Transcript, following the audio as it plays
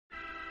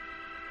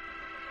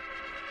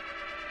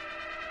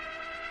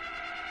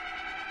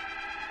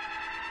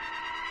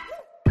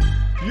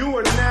You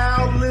are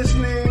now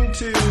listening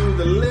to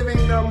The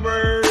Living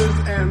Numbers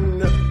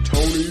and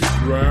Tony's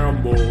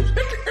Rambles.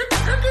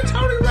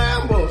 Tony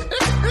Rambles.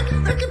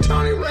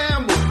 Tony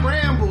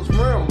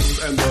Rambles,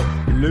 and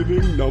the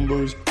Living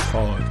Numbers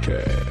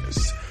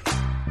podcast.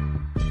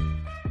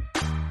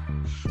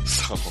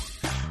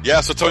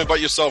 So tell me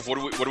about yourself.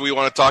 What do we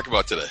want to talk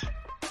about today?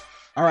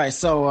 All right,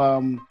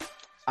 so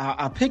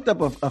I picked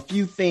up a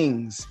few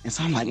things, and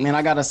so I'm like, man,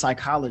 I got a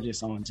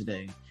psychologist on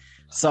today.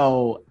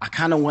 So I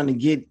kind of want to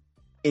get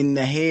in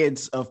the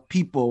heads of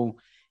people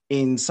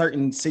in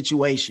certain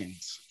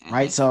situations,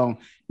 right? So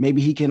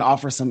maybe he can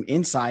offer some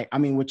insight. I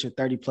mean, with your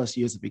 30 plus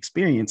years of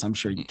experience, I'm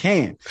sure you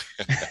can.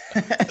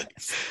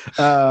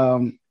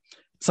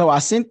 So I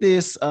sent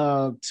this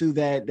to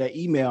that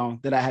email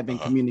that I have been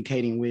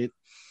communicating with.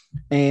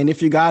 And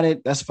if you got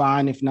it, that's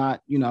fine. If not,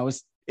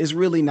 it's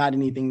really not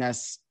anything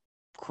that's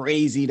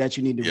crazy that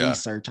you need to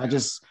research. I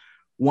just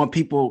want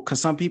people, because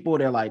some people,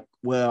 they're like,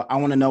 well, I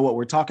want to know what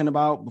we're talking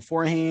about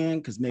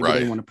beforehand, because maybe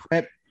they want to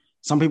prep.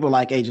 Some people are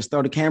like, hey, just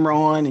throw the camera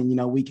on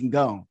and we can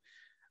go.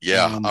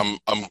 Yeah,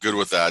 I'm good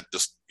with that.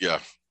 Just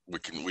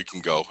we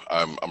can go.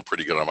 I'm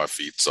pretty good on my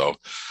feet. So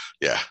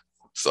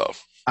so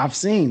I've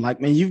seen,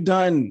 like, man, you've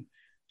done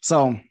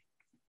so,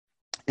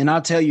 and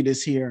I'll tell you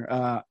this here.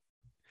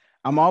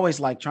 I'm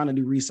always like trying to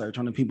do research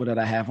on the people that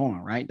I have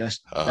on, right?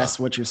 That's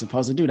what you're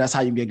supposed to do. That's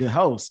how you be a good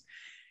host.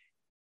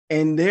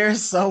 And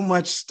there's so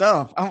much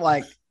stuff. I'm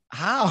like,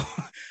 how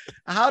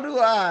do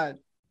I,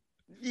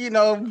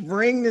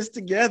 bring this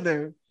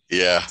together?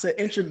 Yeah.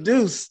 To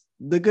introduce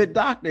the good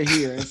doctor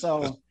here. And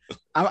so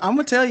I'm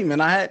gonna tell you, man,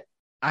 I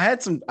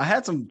had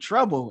some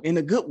trouble in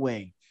a good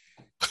way.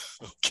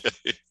 Okay.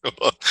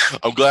 Well,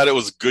 I'm glad it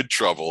was good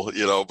trouble,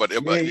 but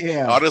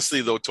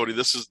honestly though, Tony,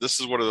 this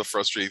is one of the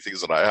frustrating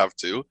things that I have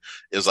too,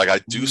 is like, I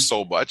do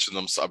so much and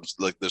I'm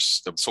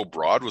so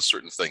broad with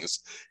certain things.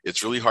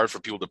 It's really hard for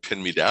people to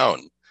pin me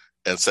down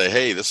and say,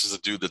 hey, this is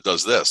a dude that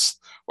does this,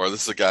 or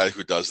this is a guy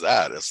who does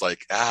that. It's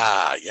like,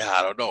 I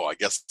don't know. I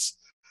guess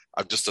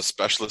I'm just a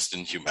specialist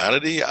in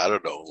humanity. I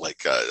don't know.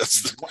 Like,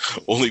 that's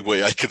the only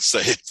way I could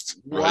say it.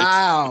 Right?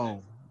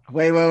 Wow.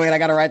 Wait. I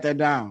got to write that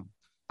down.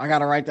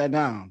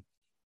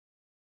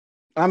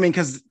 I mean,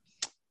 because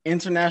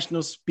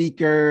international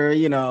speaker,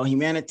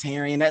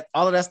 humanitarian,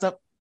 all of that stuff,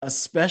 a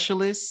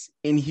specialist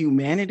in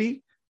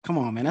humanity. Come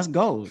on, man, that's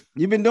gold.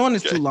 You've been doing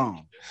this too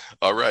long.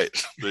 All right.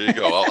 There you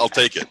go. I'll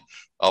take it.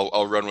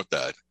 I'll run with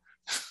that.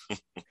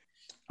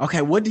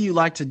 Okay. What do you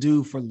like to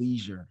do for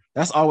leisure?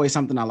 That's always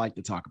something I like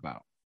to talk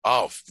about.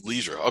 Oh,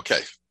 leisure.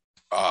 Okay.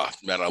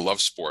 Man, I love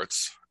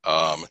sports.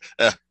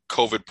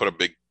 COVID put a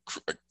big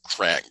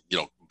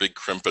big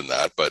crimp in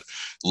that, but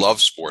love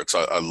sports.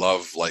 I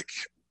love like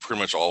pretty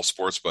much all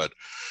sports, but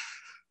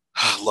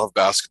I love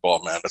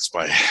basketball, man. That's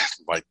my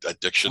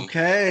addiction.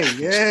 Okay.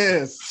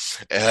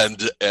 Yes.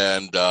 and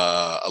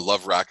I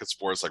love racket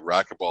sports like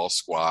racquetball,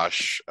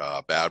 squash,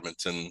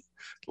 badminton,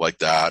 like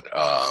that.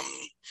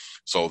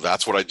 So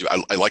that's what I do.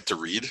 I like to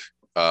read.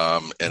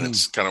 And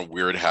it's kind of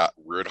weird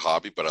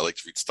hobby, but I like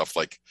to read stuff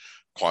like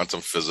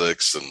quantum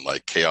physics and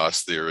like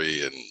chaos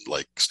theory and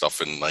like stuff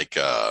in like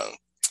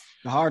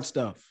the hard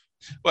stuff.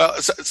 Well,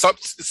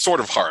 it's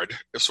sort of hard.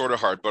 It's sort of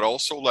hard, but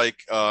also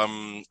like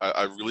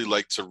I really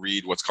like to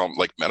read what's called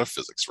like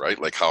metaphysics,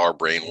 right? Like how our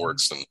brain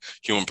works and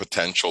human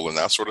potential and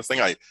that sort of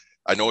thing. I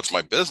know it's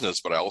my business,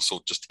 but I also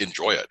just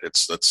enjoy it.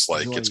 It's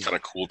kind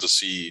of cool to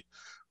see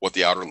what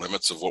the outer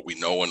limits of what we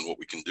know and what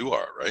we can do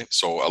are, right?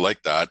 So I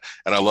like that.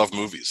 And I love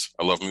movies.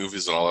 And I love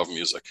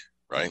music,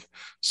 right?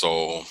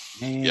 So,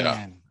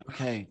 yeah.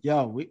 Okay.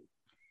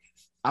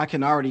 I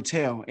can already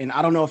tell. And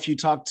I don't know if you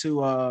talked to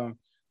your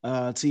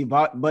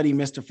buddy,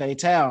 Mr.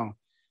 Fatal,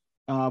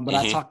 but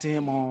I talked to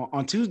him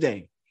on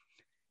Tuesday.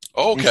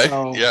 Oh, okay.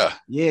 So, yeah.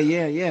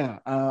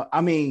 I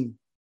mean,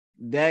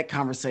 that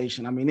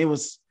conversation, I mean, it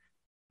was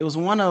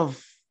one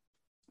of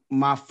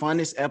my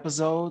funnest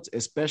episodes,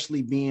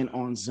 especially being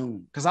on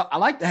Zoom, because I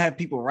like to have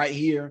people right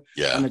here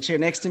on the chair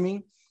next to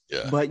me.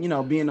 Yeah. But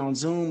being on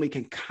Zoom, it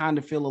can kind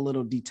of feel a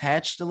little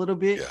detached a little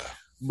bit. Yeah.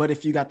 But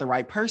if you got the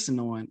right person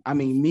on, I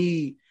mean,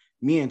 me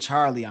and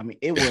Charlie, I mean,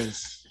 it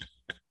was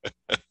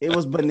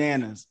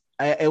bananas.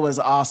 It was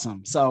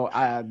awesome. So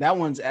that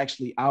one's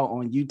actually out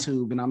on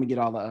YouTube, and I'm gonna get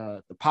all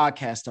the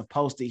podcast stuff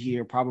posted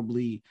here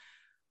probably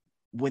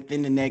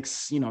within the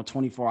next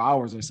 24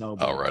 hours or so.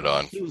 But right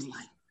on. He was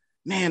like,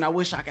 man, I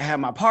wish I could have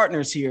my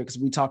partners here, because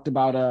we talked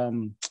about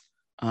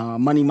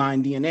Money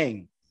Mind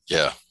DNA.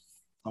 Yeah.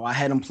 So I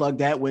had him plug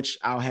that, which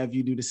I'll have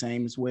you do the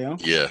same as well.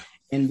 Yeah.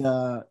 And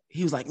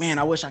he was like, man,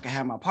 I wish I could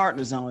have my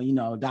partners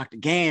on, Dr.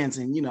 Ganz,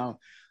 and the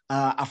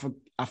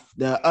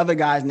other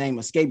guy's name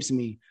escapes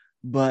me,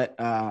 but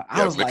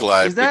I was like,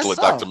 is that so?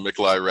 Dr.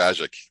 Mikolai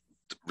Rajic.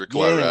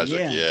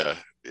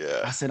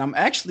 Yeah. I said, I'm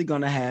actually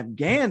going to have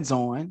Ganz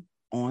on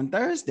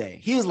Thursday.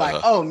 He was like,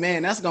 oh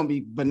man, that's going to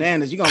be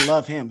bananas. You're going to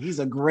love him. He's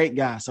a great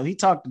guy. So he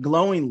talked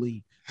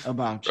glowingly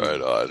about you.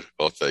 Right on.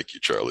 Well, thank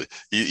you, Charlie.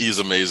 He's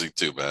amazing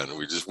too, man.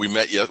 We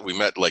met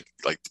like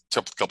a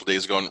couple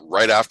days ago, and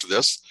right after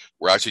this,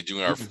 we're actually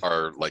doing our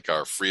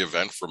free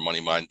event for Money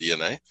Mind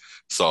DNA.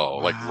 So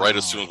like right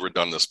as soon as we're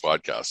done this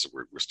podcast,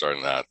 we're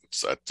starting that.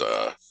 It's at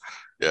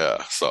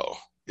So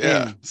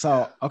yeah. Damn.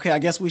 So okay, I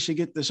guess we should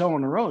get the show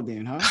on the road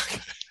then, huh?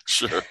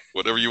 Sure.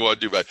 Whatever you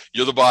want to do, man.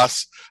 You're the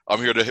boss. I'm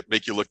here to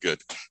make you look good.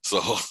 So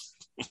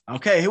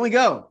okay, here we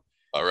go.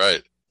 All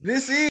right.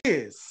 This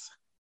is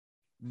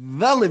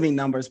the Living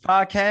Numbers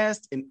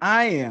Podcast, and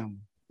I am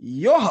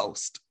your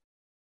host,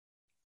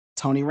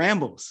 Tony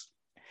Rambles.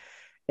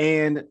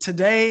 And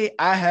today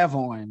I have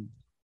on,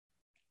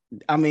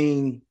 I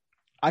can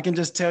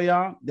just tell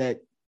y'all that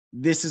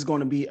this is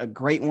going to be a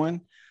great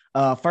one.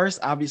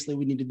 First, obviously,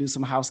 we need to do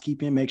some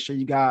housekeeping. Make sure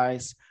you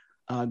guys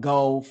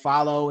go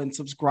follow and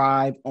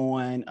subscribe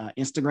on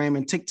Instagram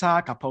and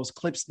TikTok. I post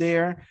clips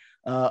there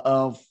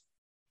of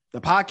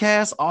the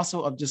podcast,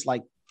 also of just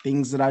like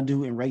things that I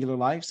do in regular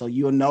life. So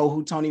you'll know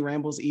who Tony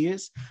Rambles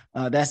is.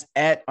 That's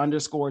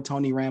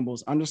 @_Tony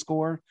Rambles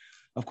 _.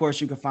 Of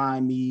course, you can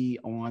find me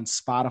on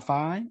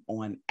Spotify,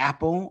 on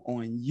Apple,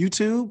 on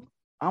YouTube.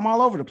 I'm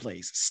all over the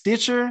place.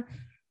 Stitcher,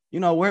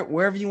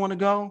 wherever you want to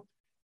go,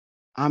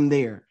 I'm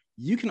there.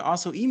 You can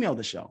also email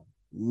the show,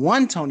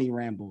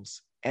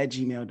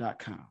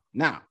 onetonyrambles@gmail.com.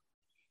 Now,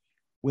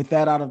 with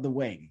that out of the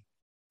way,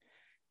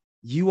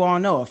 you all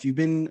know, if you've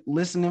been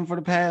listening for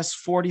the past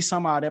 40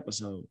 some odd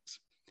episodes,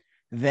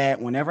 that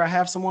whenever I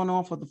have someone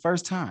on for the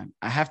first time,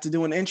 I have to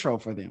do an intro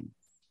for them.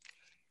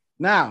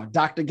 Now,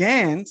 Dr.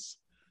 Ganz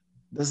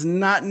does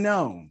not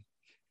know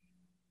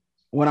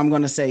what I'm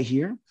going to say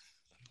here.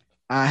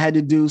 I had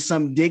to do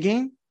some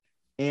digging,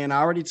 and I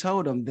already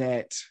told him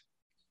that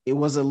it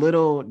was a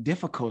little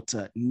difficult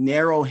to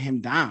narrow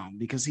him down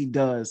because he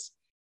does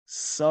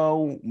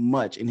so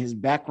much in his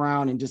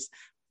background, and just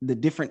the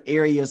different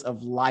areas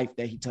of life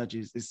that he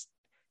touches is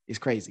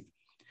crazy.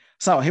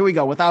 So here we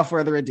go. Without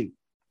further ado,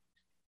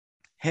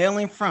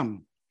 hailing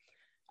from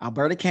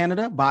Alberta,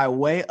 Canada, by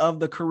way of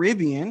the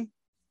Caribbean,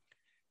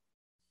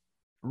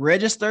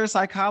 registered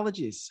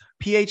psychologist,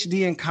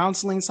 PhD in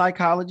counseling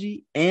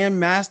psychology, and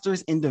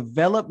master's in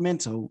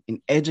developmental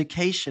and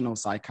educational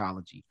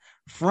psychology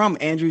from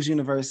Andrews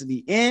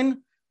University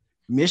in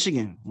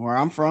Michigan, where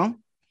I'm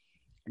from.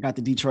 I got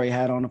the Detroit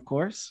hat on, of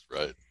course.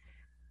 Right.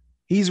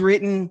 He's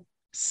written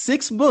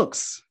 6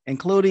 books,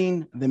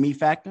 including The Me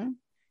Factor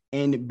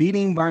and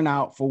Beating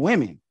Burnout for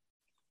Women.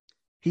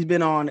 He's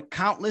been on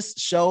countless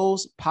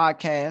shows,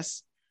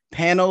 podcasts,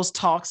 panels,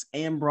 talks,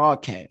 and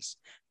broadcasts.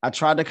 I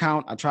tried to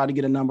count. I tried to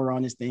get a number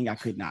on this thing. I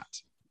could not.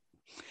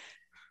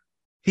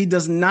 He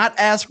does not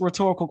ask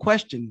rhetorical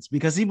questions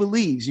because he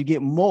believes you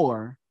get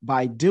more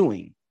by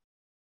doing.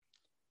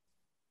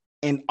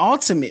 And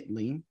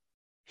ultimately,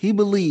 he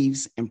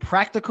believes in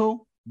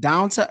practical,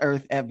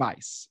 down-to-earth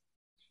advice.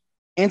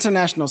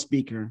 International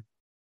speaker,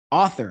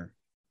 author,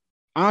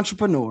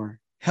 entrepreneur,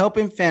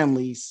 helping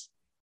families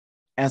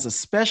as a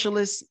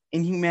specialist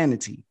in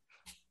humanity.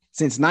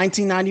 Since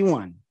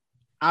 1991,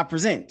 I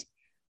present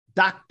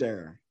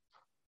Dr.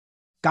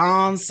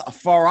 Ganz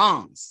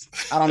Ferrance.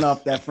 I don't know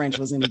if that French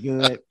was any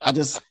good.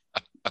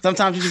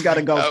 Sometimes you just got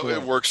to go for it.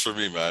 It works for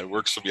me, man. It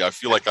works for me. I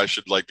feel like I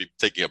should be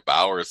taking a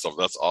bow or something.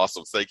 That's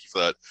awesome. Thank you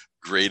for that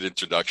great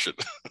introduction.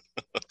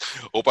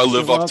 Hope I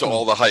live up to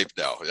all the hype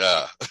now.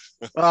 Yeah.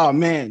 Oh,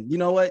 man. You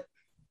know what?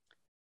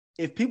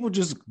 If people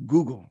just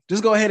go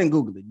ahead and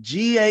Google it.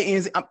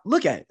 GANZ.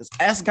 Look at it. It's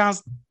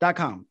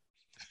askgans.com.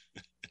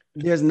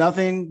 There's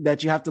nothing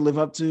that you have to live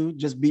up to.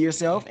 Just be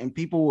yourself, and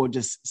people will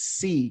just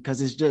see,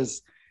 because it's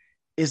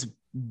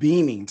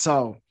beaming.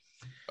 So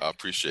I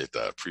appreciate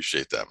that,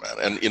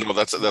 man. And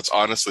that's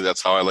honestly,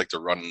 that's how I like to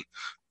run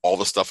all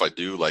the stuff I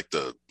do, like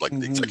the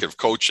executive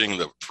coaching,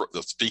 the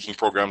speaking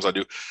programs I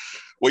do.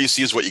 What you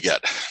see is what you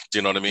get. Do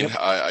you know what I mean? Yep.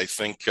 I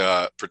think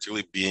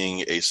particularly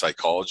being a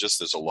psychologist,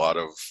 there's a lot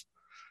of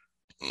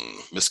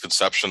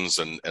misconceptions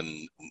and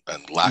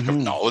lack of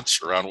knowledge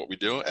around what we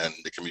do, and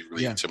it can be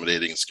really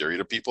intimidating and scary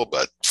to people.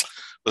 But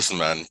listen,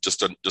 man,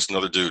 just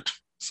another dude.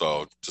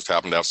 So just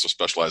happen to have some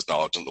specialized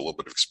knowledge and a little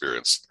bit of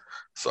experience.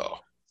 So,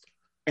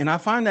 and I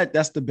find that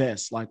that's the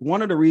best. Like,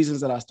 one of the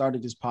reasons that I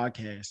started this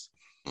podcast,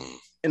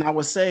 and I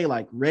would say,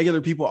 like,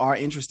 regular people are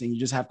interesting. You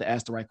just have to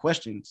ask the right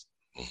questions.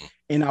 Mm-hmm.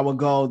 And I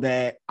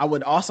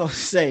would also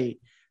say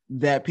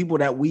that people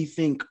that we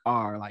think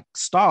are like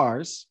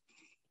stars,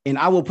 and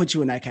I will put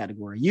you in that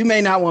category. You may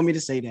not want me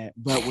to say that,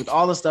 but with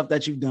all the stuff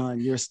that you've done,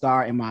 you're a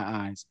star in my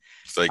eyes.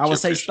 I would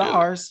say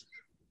stars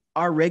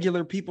are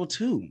regular people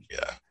too.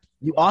 Yeah.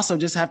 You also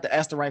just have to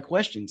ask the right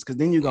questions, because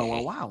then you go,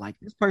 well, wow, like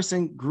this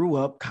person grew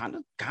up kind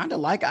of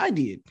like I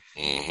did.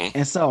 Mm-hmm.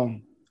 And so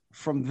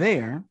from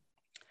there,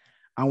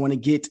 I want to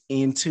get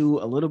into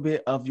a little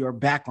bit of your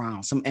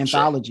background, some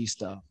anthology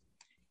stuff.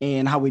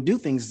 And how we do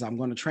things is I'm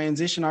going to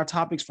transition our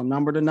topics from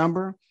number to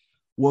number.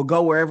 We'll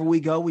go wherever we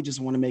go. We just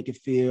want to make it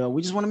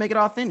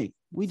authentic.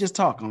 We just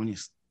talk on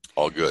this.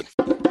 All good.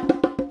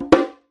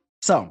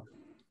 So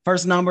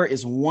first number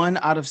is 1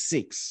 out of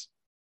 6.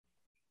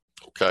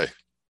 Okay.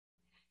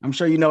 I'm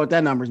sure you know what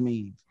that number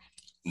means.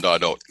 No, I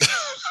don't.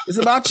 It's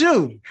about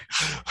you.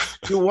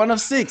 You're 1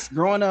 of 6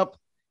 growing up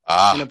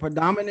in a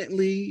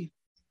predominantly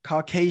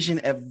Caucasian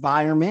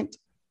environment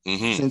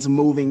since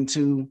moving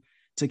to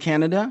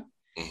Canada.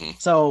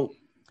 So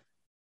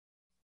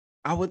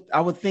I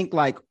would think,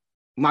 like,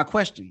 my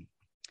question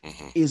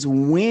is,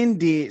 when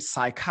did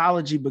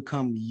psychology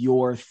become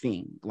your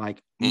thing? Like,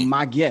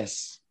 my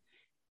guess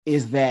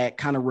is that,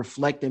 kind of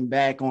reflecting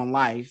back on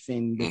life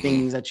and the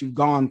things that you've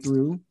gone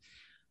through,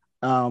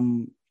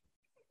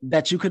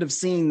 that you could have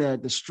seen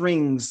the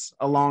strings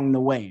along the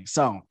way.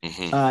 So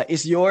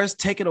it's yours.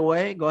 Take it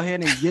away. Go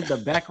ahead and give the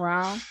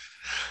background.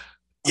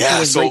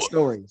 So great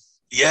stories.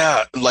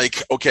 Yeah,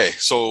 like, okay,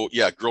 so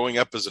yeah, growing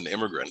up as an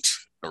immigrant,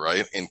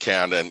 right, in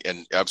Canada,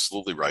 and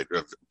absolutely right,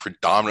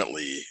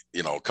 predominantly,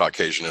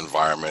 Caucasian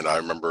environment. I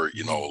remember,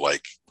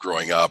 like,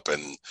 growing up,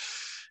 and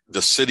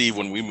the city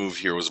when we moved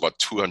here was about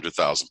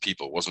 200,000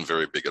 people. It wasn't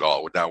very big at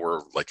all. Now we're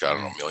like, I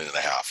don't know, 1.5 million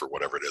or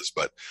whatever it is.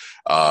 But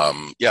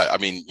yeah, I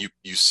mean,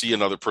 you see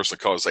another person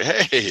call and say,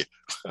 "Hey,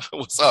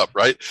 what's up?"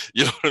 Right?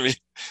 You know what I mean?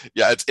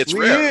 Yeah, it's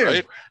rare,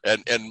 right?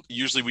 And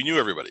usually we knew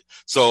everybody.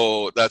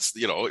 So that's,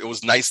 it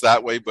was nice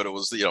that way, but it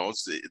was,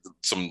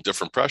 some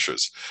different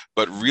pressures.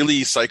 But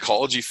really,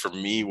 psychology for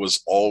me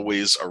was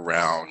always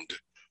around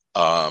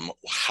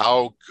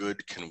how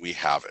good can we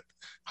have it?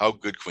 How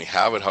good can we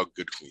have it? How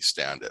good can we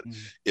stand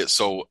it?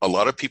 So a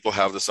lot of people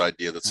have this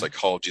idea that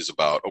psychology is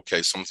about,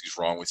 okay, something's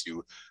wrong with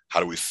you. How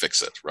do we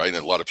fix it? Right.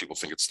 And a lot of people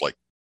think it's like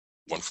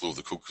One Flew Over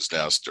the Cuckoo's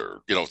Nest,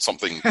 or,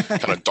 something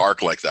kind of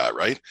dark like that.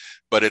 Right.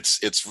 But it's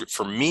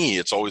for me,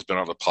 it's always been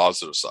on the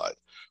positive side.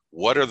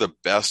 What are the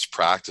best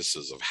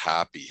practices of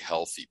happy,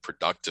 healthy,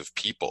 productive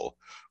people?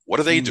 What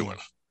are they doing?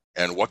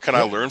 And what can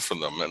I learn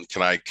from them? And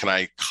can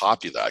I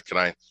copy that? Can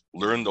I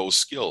learn those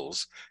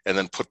skills and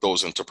then put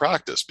those into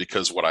practice?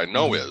 Because what I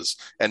know is,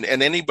 and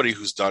anybody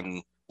who's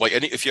done, like,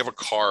 if you have a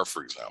car,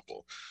 for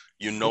example,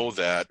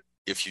 that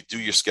if you do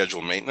your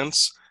scheduled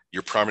maintenance,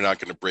 you're probably not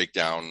going to break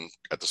down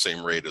at the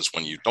same rate as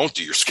when you don't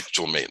do your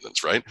scheduled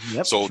maintenance, right?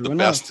 So the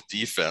best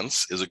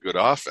defense is a good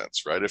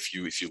offense, right? If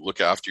you look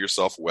after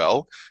yourself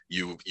well,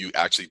 you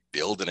actually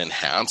build and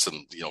enhance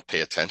and,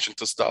 pay attention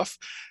to stuff,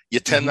 you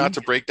tend not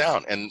to break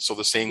down. And so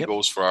the same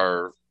goes for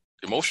our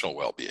emotional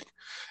well-being.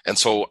 And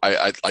so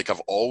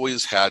I've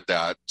always had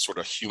that sort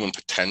of human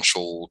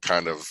potential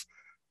kind of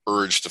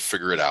urge to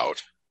figure it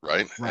out.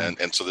 Right.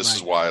 And so this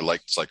is why I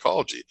like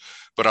psychology.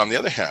 But on the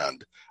other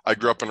hand, I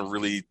grew up in a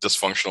really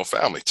dysfunctional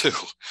family too.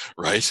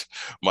 Right.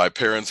 My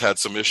parents had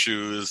some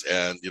issues,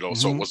 and,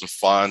 so it wasn't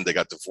fun. They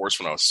got divorced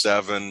when I was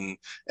 7,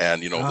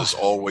 and, there's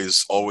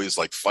always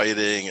like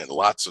fighting and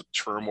lots of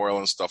turmoil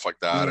and stuff like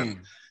that.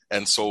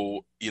 And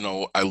so,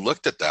 I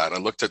looked at that. I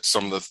looked at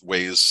some of the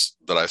ways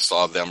that I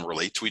saw them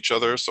relate to each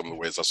other, some of the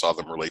ways I saw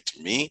them relate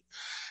to me.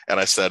 And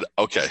I said,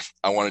 okay,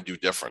 I want to do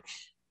different.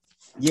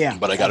 Yeah.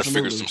 But I got to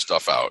figure some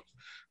stuff out.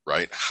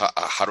 Right.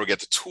 How do I get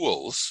the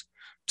tools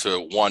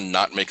to, one,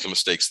 not make the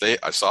mistakes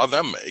I saw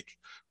them make,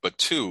 but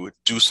 2,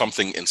 do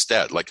something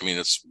instead? Like, I mean,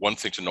 it's one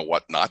thing to know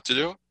what not to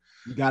do.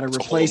 You got to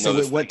replace it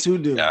with what to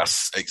do.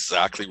 Yes,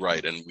 exactly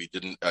right. And we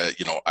didn't,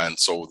 and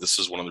so this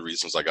is one of the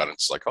reasons I got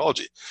into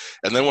psychology.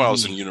 And then when I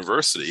was in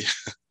university,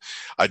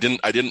 I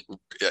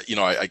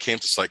came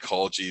to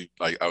psychology,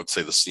 I would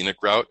say the scenic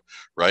route,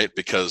 right?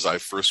 Because I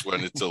first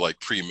went into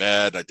like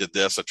pre-med, I did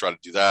this, I tried to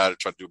do that, I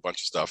tried to do a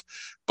bunch of stuff,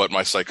 but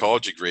my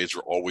psychology grades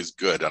were always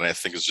good. And I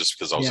think it's just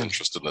because I was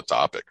interested in the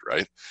topic,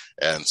 right?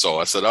 And so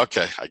I said,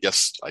 okay, I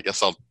guess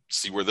I'll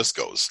see where this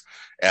goes.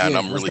 And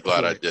I'm really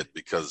glad I did,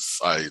 because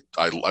I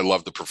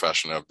love the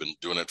profession. I've been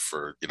doing it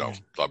for,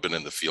 I've been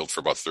in the field for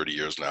about 30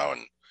 years now,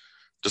 and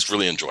just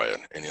really enjoy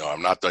it. And,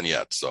 I'm not done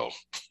yet. So.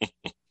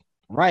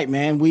 Right,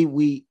 man.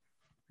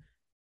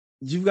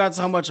 You've got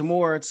so much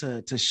more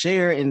to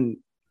share. And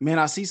man,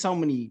 I see so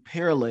many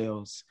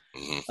parallels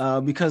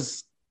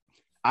because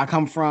I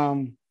come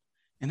from,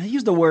 and I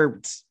use the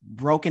word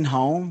broken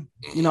home.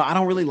 I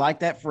don't really like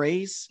that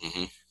phrase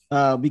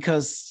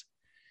because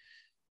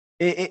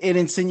it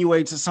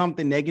insinuates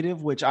something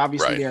negative, which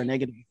obviously there are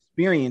negative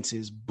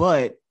experiences,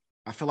 but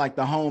I feel like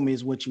the home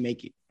is what you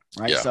make it.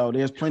 Right. Yeah. So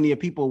there's plenty of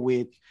people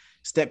with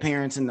step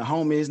parents, and the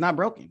home is not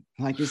broken.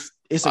 Like,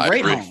 it's a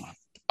great home.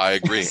 I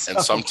agree. So,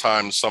 and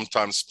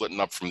sometimes splitting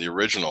up from the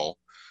original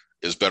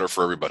is better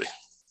for everybody.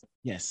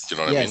 Yes. Do you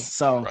know what I mean?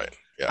 So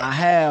I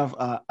have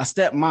a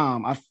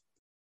stepmom.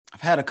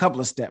 I've had a couple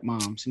of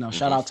stepmoms,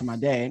 shout out to my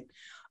dad.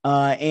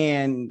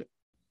 And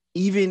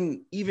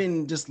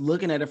even just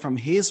looking at it from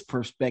his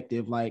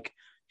perspective, like,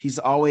 he's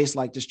always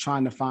like just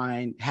trying to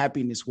find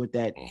happiness with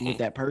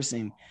that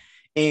person.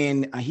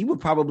 And he would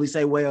probably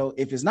say, well,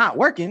 if it's not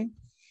working,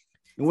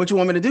 and what you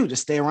want me to do?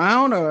 Just stay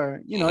around,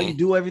 or, you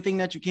do everything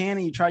that you can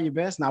and you try your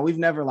best. Now, we've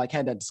never like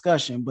had that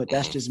discussion, but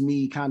that's just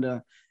me kind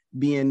of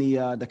being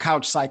the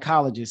couch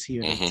psychologist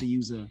here, to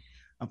use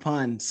a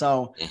pun.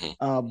 So,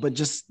 but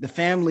just the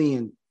family,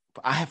 and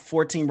I have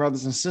 14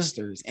 brothers and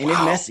sisters, and it's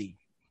messy.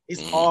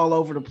 It's all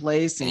over the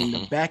place, and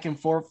the back and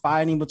forth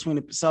fighting between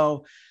it.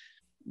 So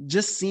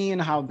just seeing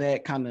how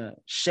that kind of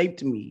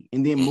shaped me,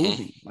 and then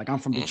moving, like, I'm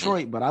from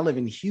Detroit, but I live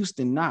in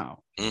Houston now.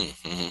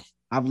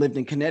 I've lived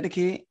in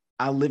Connecticut.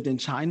 I lived in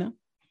China.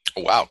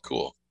 Oh, wow.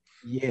 Cool.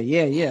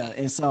 Yeah.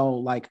 And so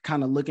like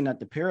kind of looking at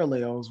the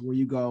parallels where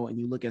you go and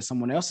you look at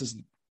someone else's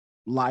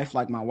life,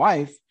 like my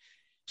wife,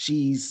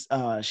 she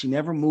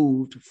never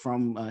moved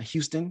from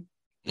Houston,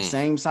 the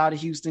same side of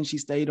Houston she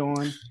stayed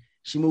on.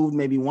 She moved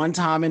maybe one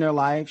time in her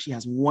life. She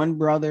has one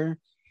brother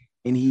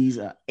and he's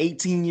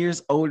 18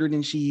 years older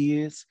than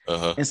she is.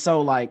 And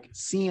so like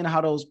seeing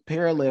how those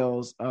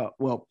parallels,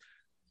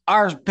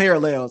 our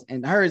parallels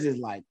and hers is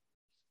like,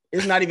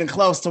 it's not even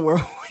close to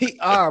where we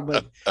are,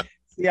 but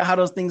see how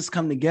those things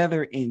come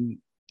together, and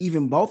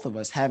even both of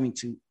us having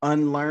to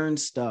unlearn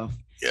stuff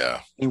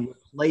and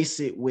replace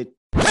it with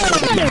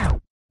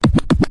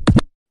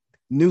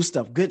new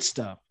stuff, good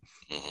stuff.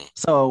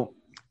 So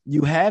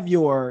you have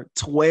your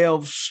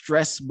 12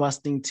 stress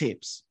busting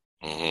tips.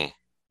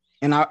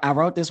 And I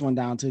wrote this one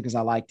down too, because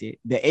I liked it.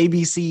 The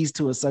ABCs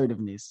to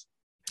assertiveness.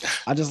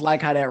 I just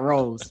like how that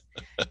rolls.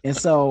 And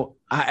so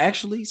I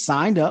actually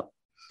signed up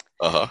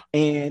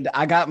and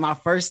I got my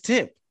first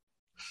tip.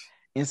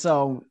 And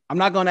so I'm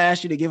not going to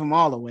ask you to give them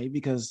all away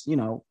because, you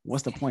know,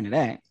 what's the point of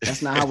that?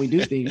 That's not how we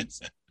do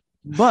things.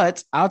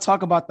 But I'll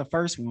talk about the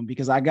first one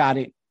because I got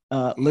it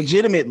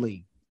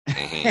legitimately.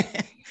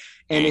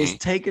 And it's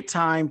take a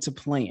time to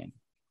plan.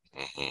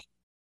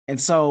 And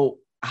so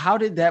how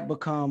did that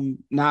become?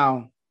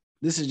 Now,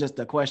 this is just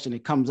a question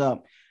that comes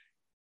up.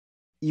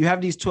 You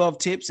have these 12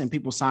 tips and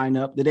people sign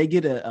up. Did they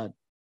get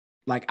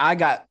like I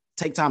got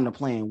take time to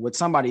plan? Would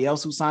somebody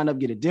else who signed up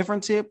get a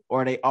different tip,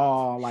 or are they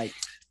all like,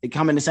 they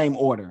come in the same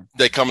order?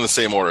 They come in the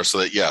same order. So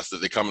that, yes,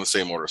 they come in the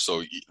same order.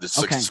 So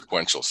it's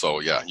sequential. So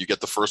yeah, you get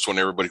the first one.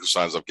 Everybody who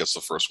signs up gets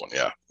the first one.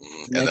 Yeah.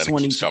 And next then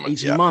one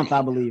each month,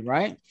 I believe,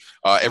 right?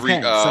 For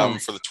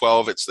the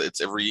 12,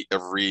 it's every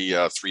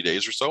 3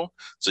 days or so.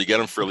 So you get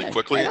them fairly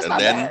quickly. And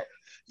then,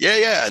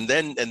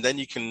 And then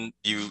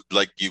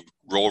you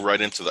roll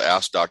right into the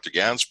Ask Dr.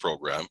 Ganz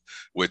program,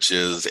 which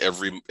is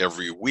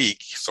every week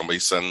somebody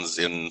sends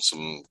in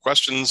some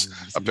questions.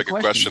 I pick a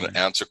question and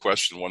answer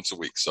question once a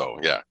week. So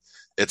yeah.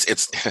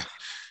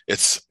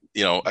 It's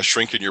you know, a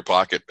shrink in your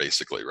pocket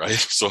basically, right?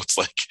 So it's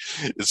like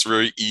it's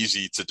very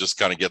easy to just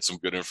kind of get some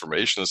good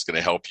information that's going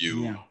to help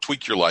you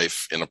tweak your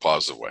life in a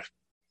positive way.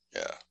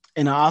 Yeah.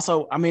 And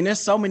also, I mean,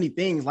 there's so many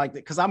things like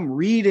that because I'm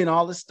reading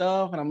all this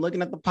stuff and I'm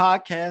looking at the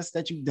podcasts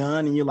that you've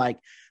done, and you're like,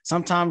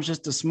 sometimes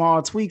just the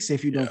small tweaks,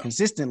 if you do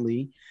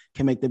consistently,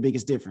 can make the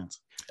biggest difference.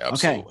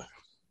 Absolutely. Okay.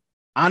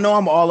 I know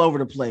I'm all over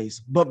the place,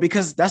 but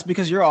because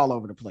you're all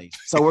over the place.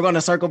 So we're going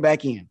to circle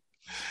back in.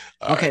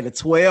 Okay, the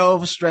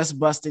 12 stress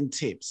busting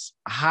tips.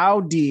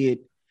 How did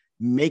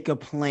make a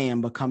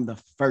plan become the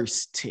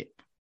first tip?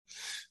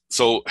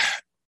 So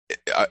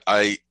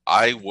I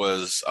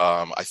was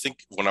I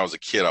think when I was a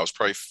kid, I was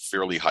probably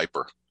fairly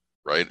hyper,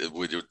 right?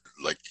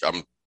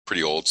 I'm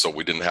pretty old, so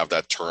we didn't have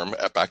that term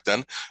back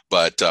then.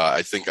 But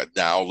I think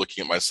now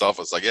looking at myself,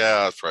 I was like,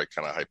 yeah, I was probably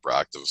kind of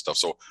hyperactive and stuff.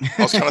 So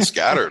I was kind of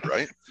scattered,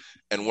 right?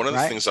 And one of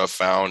the things I've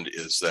found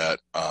is that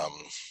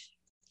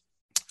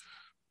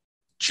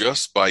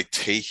just by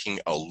taking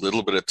a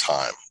little bit of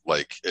time,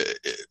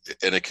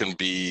 and it can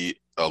be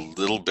a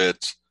little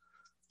bit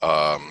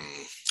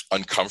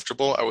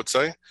uncomfortable, I would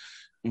say,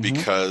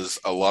 because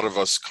a lot of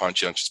us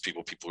conscientious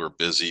people who are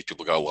busy,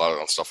 people got a lot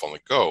of stuff on the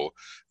go,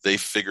 they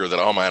figure that,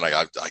 oh man,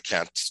 I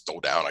can't slow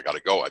down. I got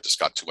to go. I just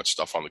got too much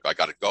stuff on the go. I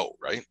got to go.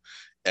 Right.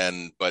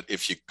 But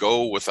if you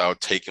go without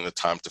taking the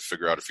time to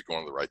figure out if you're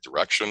going in the right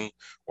direction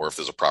or if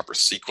there's a proper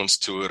sequence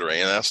to it or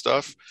any of that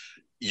stuff,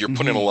 you're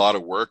putting in a lot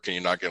of work and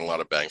you're not getting a lot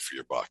of bang for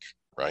your buck.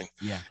 Right.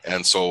 Yeah.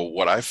 And so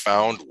what I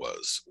found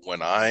was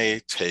when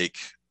I take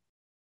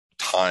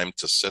time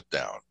to sit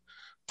down,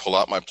 pull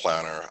out my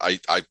planner,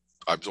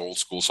 I'm old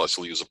school, so I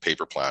still use a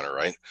paper planner,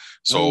 right?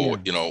 So,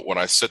 you know, when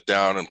I sit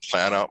down and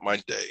plan out my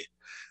day,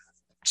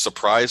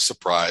 surprise,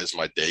 surprise,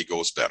 my day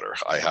goes better.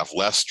 I have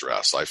less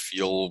stress. I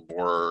feel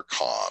more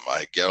calm.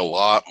 I get a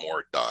lot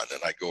more done.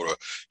 And I go to,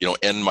 you know,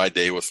 end my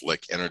day with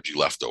like energy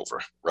left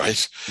over,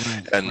 right?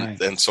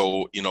 And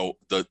so, you know,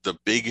 the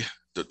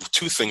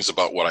two things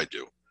about what I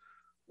do.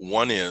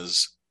 One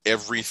is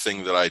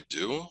everything that I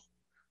do,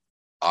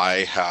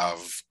 I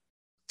have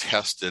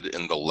tested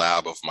in the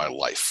lab of my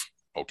life.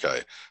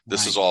 Okay.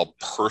 This is all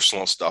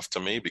personal stuff to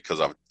me because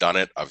I've done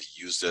it. I've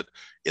used it.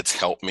 It's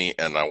helped me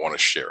and I want to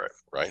share it.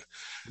 Right.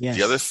 Yes.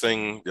 The other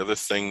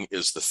thing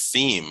is the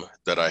theme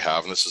that I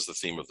have, and this is the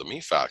theme of the me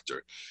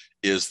factor,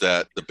 is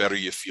that the better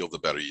you feel, the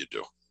better you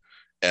do.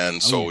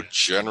 And so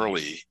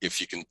generally, if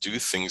you can do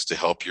things to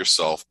help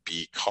yourself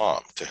be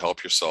calm, to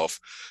help yourself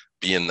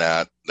be in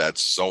that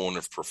zone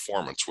of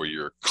performance where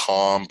you're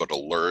calm, but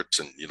alert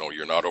and, you know,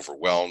 you're not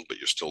overwhelmed, but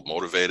you're still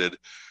motivated.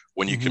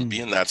 When you can be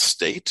in that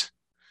state,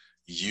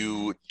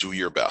 you do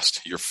your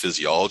best. Your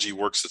physiology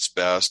works its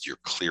best. You're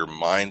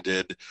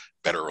clear-minded,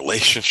 better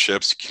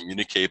relationships,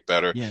 communicate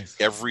better. Yes.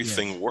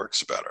 Everything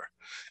works better.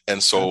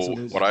 And so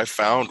what I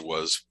found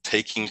was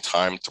taking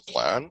time to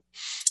plan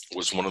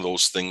was one of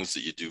those things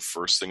that you do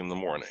first thing in the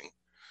morning.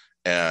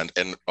 And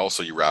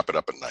also you wrap it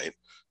up at night.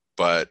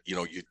 But, you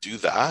know, you do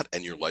that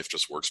and your life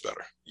just works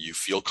better. You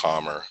feel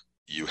calmer.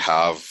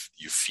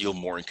 you feel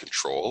more in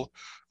control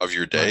of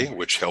your day,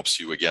 which helps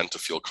you again to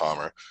feel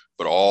calmer.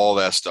 But all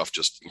that stuff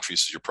just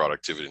increases your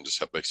productivity and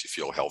just makes you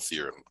feel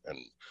healthier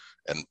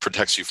and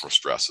protects you from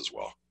stress as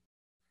well.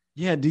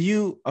 Yeah.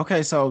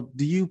 So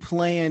do you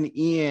plan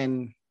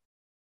in,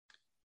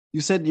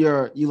 you said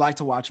you like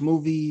to watch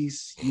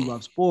movies, you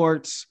love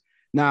sports.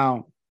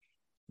 Now,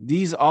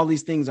 all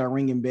these things are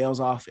ringing bells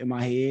off in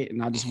my head,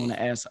 and I just want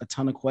to ask a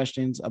ton of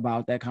questions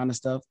about that kind of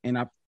stuff, and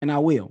I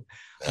will.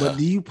 Yeah. But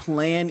do you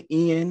plan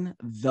in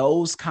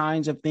those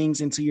kinds of things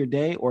into your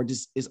day, or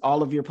just is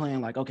all of your plan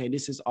like, okay,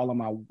 this is all of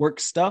my work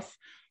stuff,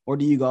 or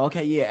do you go,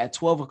 okay, yeah, at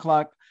 12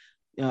 o'clock,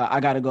 I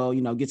got to go,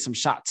 get some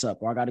shots up,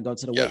 or I got to go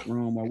to the weight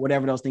room, or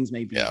whatever those things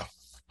may be? Yeah.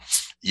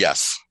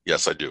 Yes,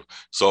 I do.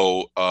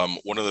 So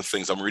one of the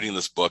things, I'm reading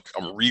this book,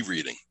 I'm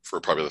rereading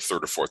for probably the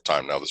third or fourth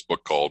time now, this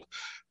book called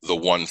The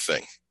One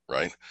Thing.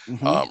 Right.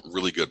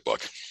 Really good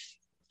book.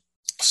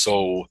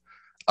 So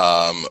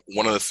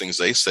one of the things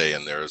they say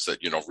in there is that,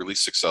 really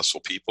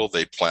successful people,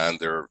 they plan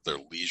their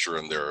leisure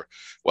and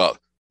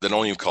they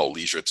don't even call it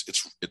leisure.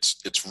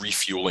 It's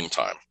refueling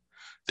time.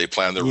 They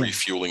plan their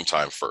refueling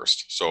time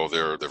first. So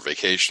their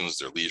vacations,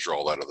 their leisure,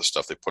 all that other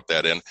stuff, they put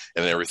that in, and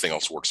then everything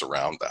else works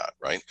around that.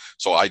 Right.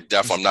 So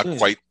I'm not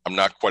quite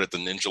at the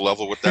ninja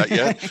level with that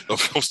yet.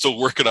 I'm still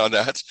working on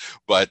that.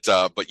 But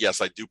yes,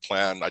 I do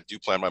plan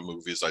my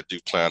movies. I do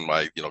plan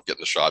my, getting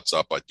the shots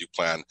up. I do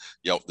plan,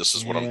 this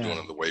is what I'm doing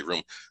in the weight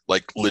room.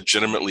 Like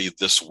legitimately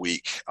this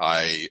week,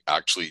 I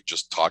actually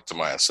just talked to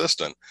my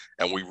assistant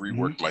and we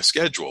reworked my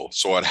schedule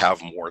so I'd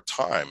have more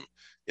time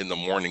in the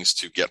mornings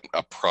to get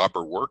a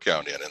proper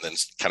workout in and then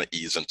kind of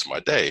ease into my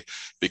day.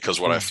 Because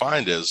what I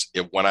find is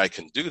when I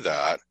can do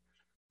that,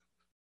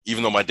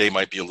 even though my day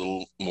might be a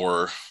little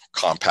more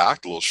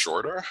compact, a little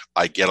shorter,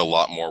 I get a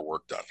lot more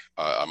work done.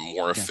 I'm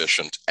more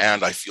efficient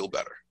and I feel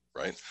better.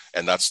 Right.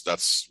 And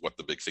that's what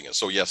the big thing is.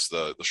 So yes,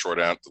 the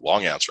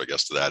long answer, I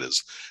guess, to that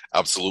is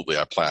absolutely.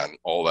 I plan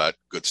all that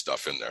good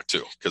stuff in there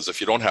too. Because if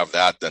you don't have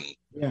that, then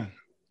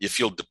you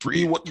feel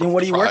deprived. Then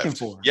what are you working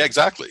for? Yeah,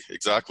 exactly.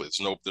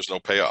 There's no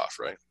payoff,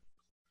 right?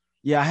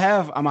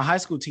 Yeah, I'm a high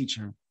school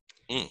teacher,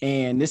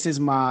 and this is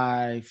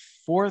my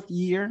 4th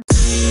year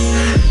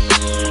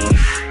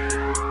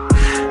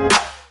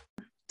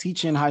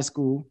teaching high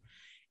school,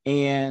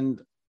 and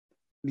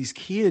these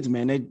kids,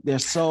 man, they're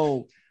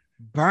so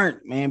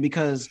burnt, man,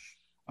 because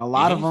a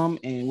lot of them,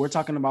 and we're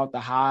talking about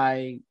the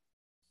high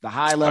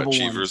level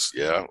achievers,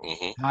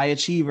 ones, high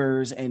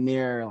achievers, and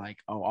they're like,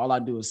 oh, all I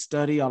do is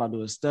study. I'm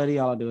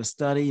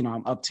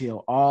up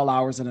till all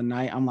hours of the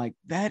night. I'm like,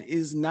 that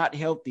is not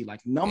healthy.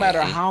 Like, no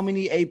matter how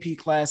many AP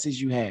classes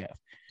you have,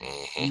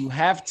 you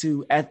have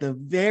to, at the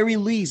very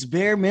least,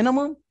 bare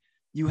minimum,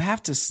 you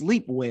have to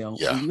sleep well.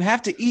 Yeah. You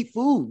have to eat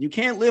food. You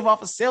can't live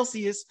off of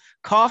Celsius,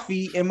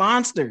 coffee, and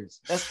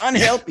Monsters. That's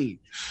unhealthy.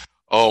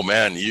 Oh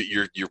man,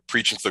 you're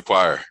preaching to the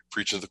choir.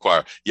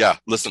 Yeah,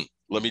 listen.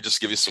 Let me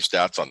just give you some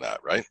stats on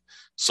that, right?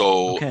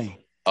 So, okay,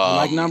 I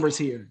like numbers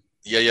here.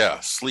 Yeah.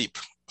 Sleep.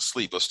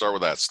 Let's start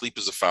with that. Sleep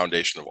is the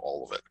foundation of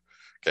all of it.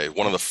 Okay.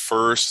 One of the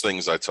first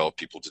things I tell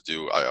people to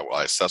do,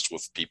 I assess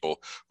with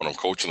people when I'm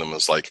coaching them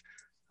is like,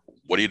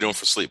 what are you doing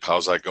for sleep?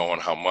 How's that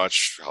going? How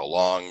much? How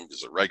long?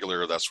 Is it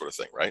regular? That sort of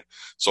thing, right?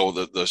 So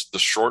the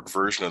short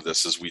version of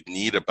this is we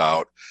need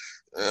about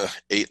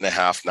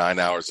 8.5, 9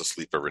 hours of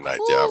sleep every night.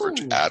 The average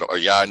adult.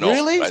 Yeah, I know.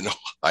 Really? I know.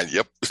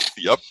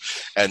 Yep.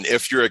 And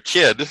if you're a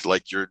kid,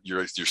 like your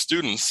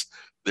students,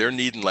 they're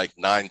needing like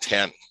 9,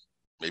 10,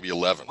 maybe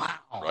 11,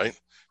 right?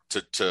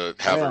 To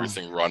have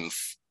everything run.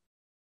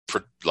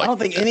 I don't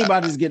think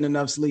anybody's getting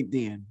enough sleep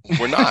then.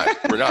 We're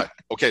not.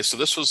 Okay, so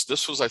this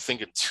was I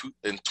think in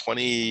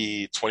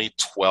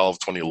 2012,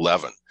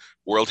 2011,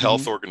 World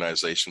Health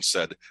Organization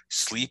said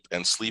sleep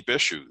and sleep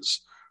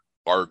issues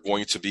are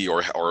going to be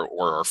or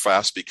are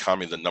fast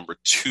becoming the number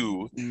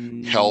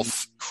 2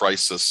 health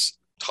crisis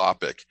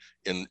topic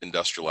in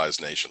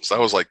industrialized nations. That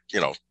was like,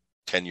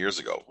 10 years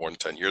ago, more than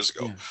 10 years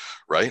ago,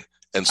 right?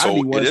 And so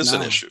it is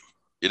an issue.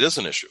 It is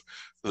an issue.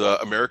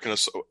 The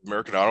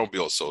American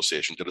Automobile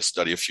Association did a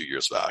study a few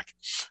years back.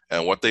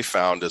 And what they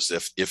found is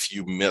if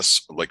you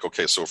miss, like,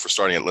 okay, so if we're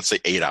starting at, let's say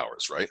 8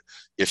 hours, right?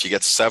 If you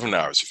get 7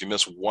 hours, if you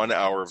miss 1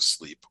 hour of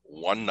sleep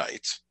one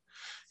night,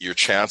 your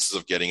chances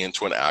of getting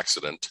into an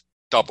accident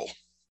double,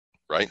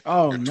 right?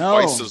 Oh, You're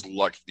no. twice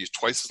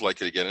as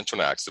likely to get into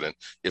an accident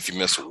if you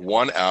miss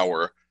 1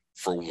 hour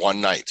for one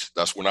night.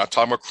 We're not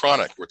talking about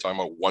chronic. We're talking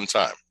about one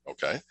time,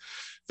 okay?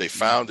 They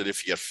found that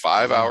if you get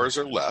 5 hours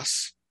or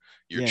less,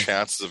 your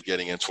chances of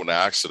getting into an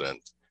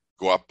accident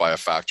go up by a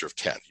factor of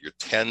 10. You're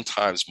 10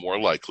 times more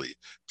likely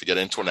to get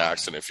into an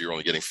accident if you're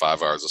only getting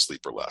 5 hours of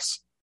sleep or less.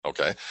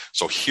 Okay.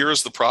 So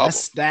here's the problem.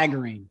 That's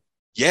staggering.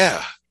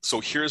 Yeah.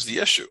 So here's the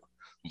issue.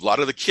 A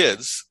lot of the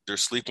kids, they're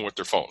sleeping with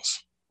their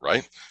phones,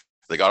 right?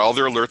 They got all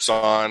their alerts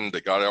on.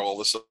 They got all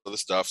this other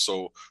stuff.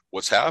 So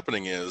what's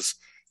happening is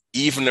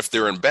even if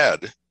they're in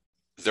bed,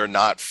 they're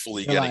not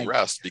fully getting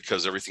rest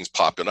because everything's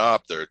popping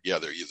up. They're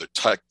either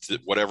tucked,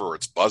 whatever, or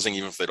it's buzzing,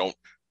 even if they don't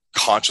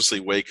consciously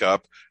wake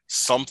up.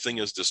 Something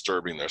is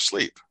disturbing their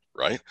sleep.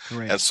 right?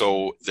 Correct. And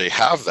so they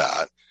have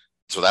that.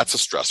 So that's a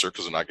stressor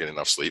because they're not getting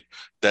enough sleep.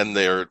 Then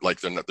they're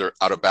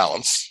out of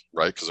balance,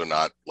 right? Because they're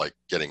not like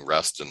getting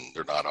rest and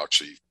they're not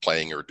actually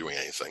playing or doing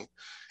anything.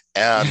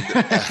 And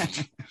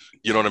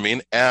you know what I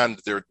mean? And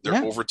they're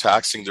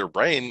overtaxing their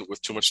brain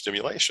with too much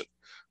stimulation.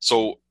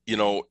 So,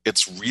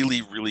 it's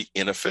really, really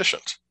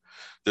inefficient.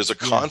 There's a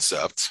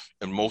concept,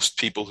 and most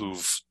people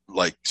who've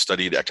like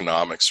studied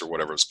economics or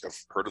whatever have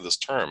heard of this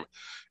term.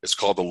 It's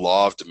called the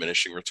law of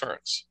diminishing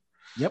returns.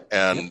 Yep.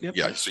 And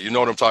so you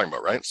know what I'm talking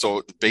about, right?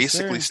 So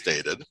basically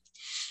stated,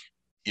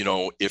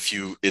 if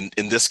you,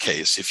 in this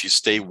case, if you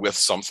stay with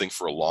something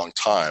for a long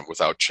time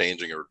without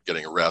changing or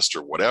getting a rest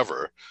or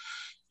whatever,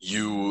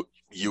 you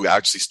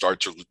actually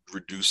start to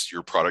reduce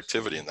your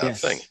productivity in that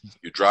thing.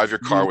 You drive your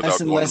car without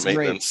going to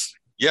maintenance.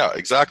 Yeah,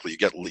 exactly.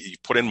 You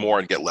put in more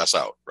and get less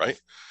out, right?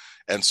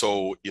 And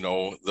so,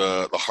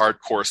 the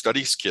hardcore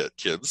studies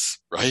kids,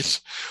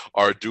 right,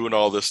 are doing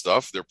all this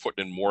stuff. They're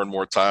putting in more and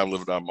more time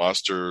living on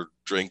Monster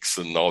drinks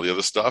and all the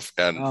other stuff.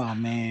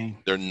 And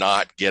they're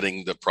not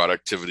getting the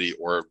productivity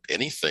or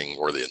anything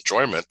or the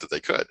enjoyment that they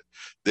could.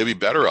 They'd be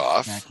better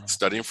off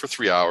studying for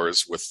 3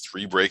 hours with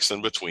 3 breaks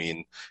in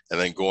between and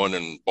then going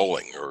and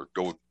bowling or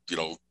go,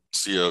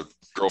 see a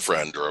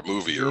girlfriend or a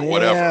movie or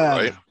whatever,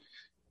 right?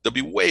 They'll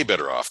be way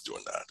better off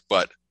doing that.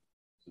 But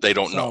they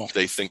don't know.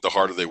 They think the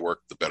harder they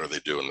work, the better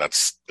they do. And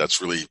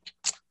that's really,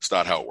 it's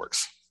not how it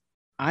works.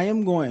 I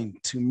am going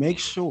to make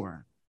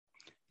sure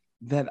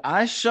that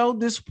I show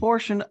this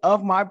portion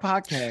of my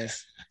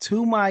podcast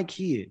to my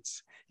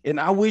kids. And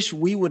I wish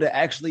we would have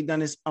actually done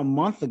this a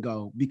month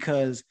ago,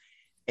 because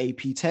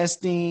AP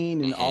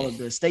testing and all of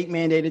the state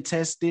mandated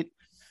tested,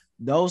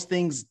 those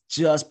things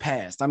just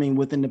passed. I mean,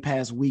 within the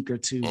past week or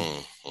two,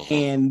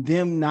 and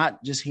them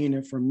not just hearing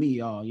it from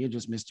me, oh, you're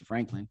just Mr.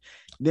 Franklin,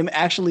 them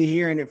actually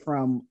hearing it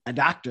from a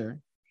doctor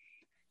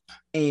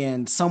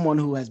and someone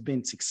who has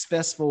been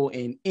successful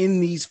in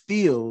these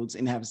fields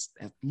and has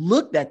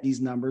looked at these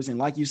numbers. And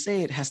like you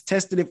said, has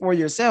tested it for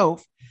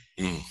yourself.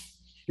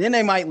 Then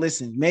they might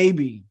listen.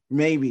 Maybe.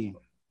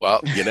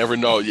 Well, you never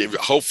know.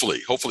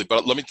 Hopefully.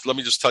 But let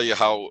me just tell you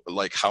how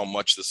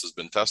much this has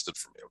been tested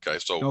for me. Okay.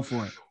 So go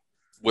for it.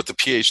 With the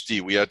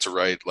PhD, we had to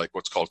write like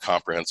what's called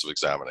comprehensive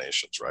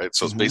examinations, right?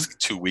 So it's basically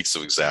 2 weeks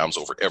of exams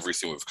over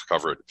everything we've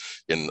covered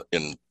in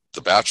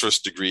the bachelor's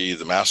degree,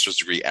 the master's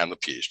degree, and the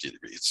PhD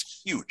degree.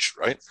 It's huge,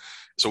 right?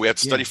 So we had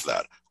to study for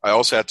that. I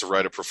also had to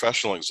write a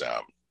professional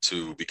exam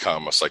to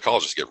become a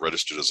psychologist, get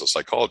registered as a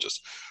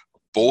psychologist.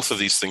 Both of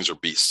these things are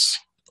beasts,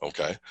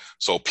 okay?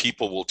 So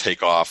people will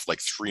take off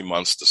like 3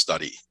 months to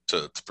study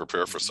to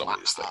prepare for some of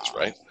these things,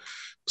 right?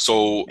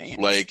 So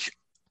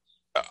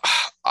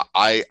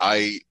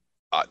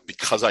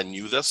because I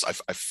knew this,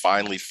 I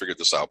finally figured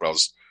this out. But I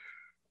was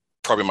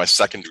probably my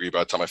second degree by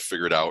the time I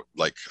figured out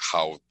like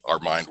how our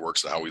mind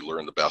works and how we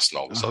learn the best and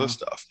all this other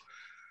stuff.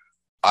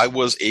 I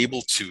was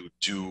able to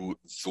do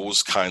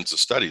those kinds of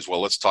studies.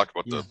 Well, let's talk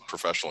about the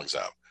professional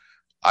exam.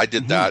 I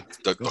did that,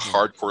 the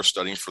hardcore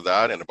studying for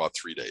that in about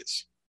 3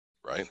 days,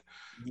 right?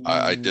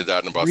 I did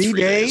that in about 3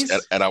 days.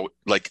 And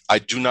I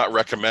do not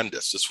recommend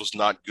this. This was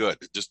not good.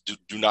 Just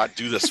do not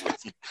do this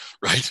with me,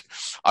 right?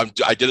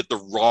 I did it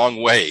the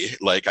wrong way.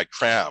 Like I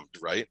crammed,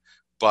 right?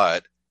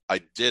 But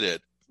I did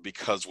it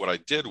because what I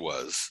did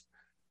was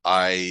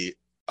I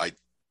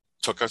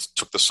took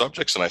the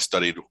subjects and I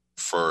studied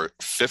for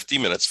 50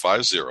 minutes,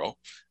 50,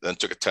 then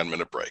took a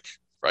 10-minute break,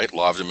 right?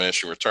 Law of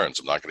diminishing returns.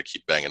 I'm not going to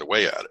keep banging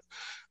away at it.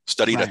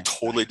 Studied a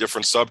totally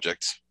different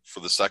subject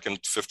for the second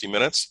 50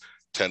 minutes,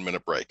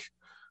 10-minute break.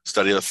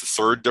 Studied a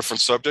third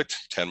different subject,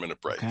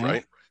 10-minute break,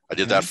 right? I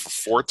did that for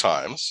 4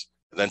 times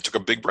and then took a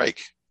big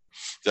break.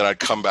 Then I'd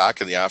come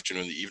back in the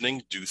afternoon, the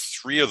evening, do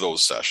 3 of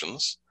those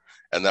sessions,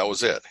 and that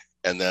was it.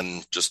 And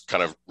then just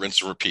kind of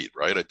rinse and repeat,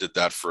 right? I did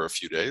that for a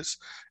few days,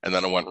 and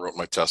then I went and wrote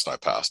my test and I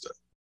passed it,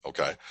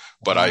 okay?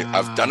 But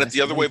I've done it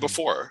the other way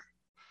before,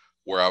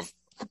 where I've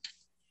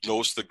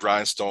nose to the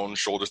grindstone,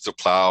 shoulders to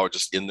plow,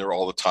 just in there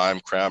all the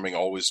time, cramming,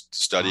 always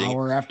studying.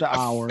 Hour after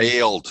hour.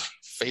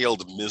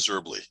 Failed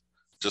miserably.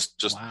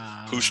 Just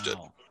pushed it,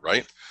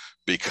 right?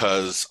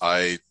 Because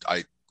I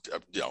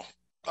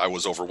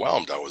was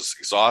overwhelmed. I was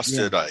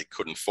exhausted. I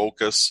couldn't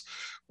focus.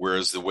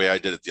 Whereas the way I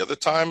did it the other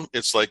time,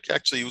 it's like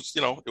actually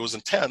it was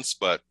intense,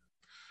 but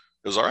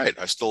it was all right.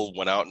 I still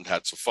went out and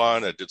had some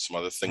fun. I did some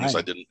other things.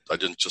 I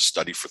didn't just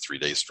study for 3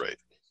 days straight.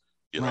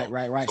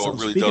 Right. So it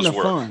really does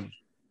work.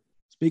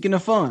 Speaking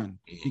of fun,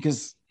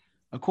 because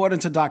according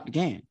to Dr.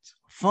 Ganz,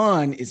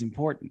 fun is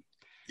important.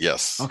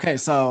 Yes. Okay,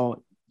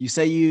 so you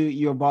say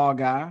you're a ball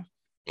guy.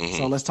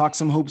 So let's talk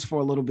some hoops for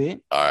a little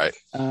bit. All right.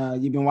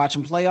 You've been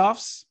watching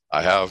playoffs?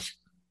 I have.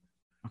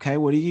 Okay,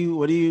 what do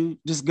you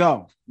just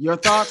go? Your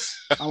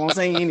thoughts? I won't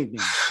say anything.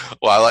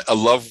 Well, I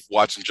love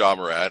watching Ja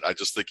Morant. I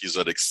just think he's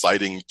an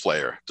exciting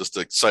player. Just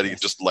exciting,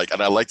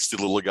 and I like to see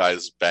the little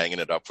guys banging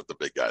it up with the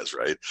big guys,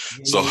 right?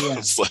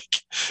 It's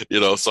like,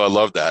 so I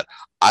love that.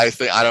 I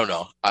don't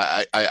know.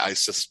 I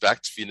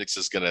suspect Phoenix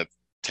is going to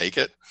take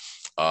it.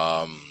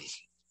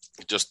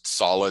 Just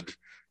solid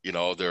You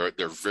know, they're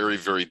very,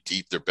 very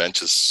deep. Their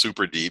bench is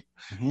super deep.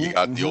 You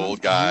got the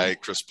old guy,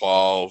 Chris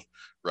Paul,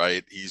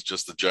 right? He's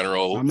just the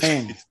general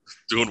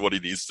doing what he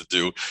needs to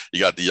do. You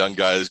got the young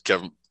guys,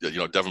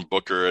 Devin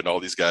Booker and all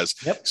these guys.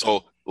 Yep.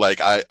 So like,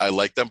 I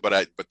like them,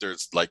 but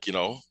there's like,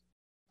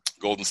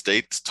 Golden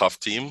State's tough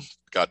team,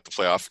 got the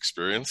playoff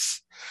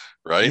experience,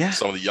 right? Yeah,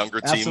 some of the younger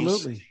teams.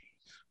 Absolutely.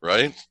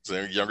 Right.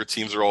 So younger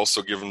teams are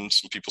also giving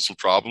some people some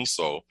problems.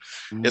 So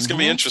it's going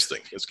to be interesting.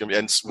 It's going to be,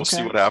 and we'll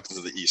see what happens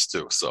in the East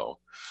too. So,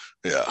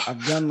 yeah.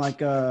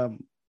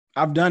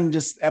 I've done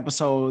just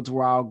episodes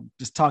where I'll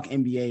just talk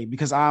NBA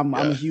because I'm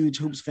a huge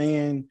hoops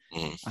fan.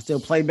 I still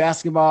play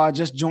basketball. I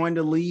just joined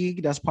the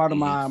league. That's part of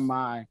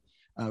my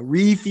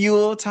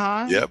refuel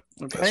time. Yep.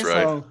 Okay. That's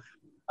right.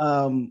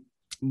 So,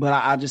 but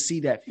I just see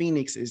that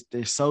Phoenix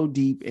they're so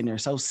deep and they're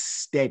so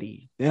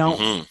steady. They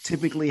don't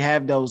typically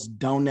have those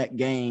donut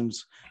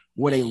games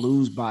where they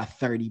lose by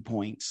 30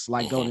 points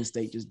like Golden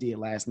State just did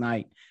last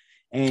night.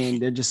 And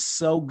they're just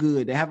so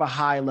good. They have a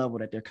high level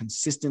that they're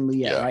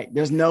consistently at, right?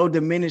 There's no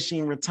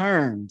diminishing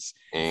returns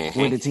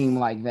with a team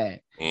like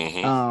that.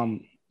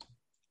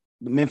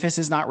 Memphis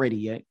is not ready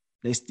yet.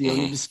 They still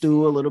need to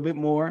stew a little bit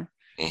more,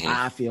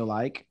 I feel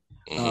like.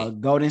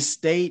 Golden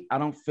State, I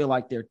don't feel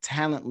like their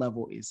talent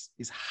level is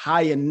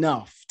high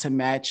enough to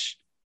match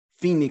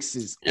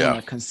Phoenix's on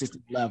a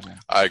consistent level.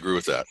 I agree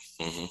with that.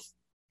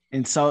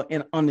 And so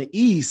on the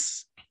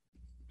East,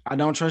 I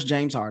don't trust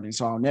James Harden,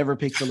 so I'll never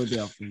pick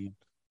Philadelphia.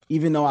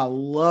 Even though I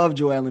love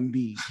Joel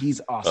Embiid,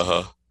 he's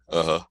awesome.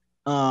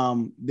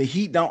 The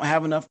Heat don't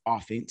have enough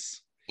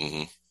offense.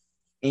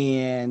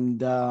 And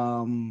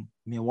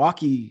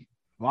Milwaukee,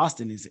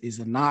 Boston is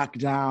a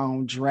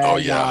knockdown,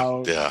 drag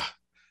out,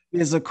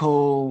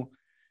 physical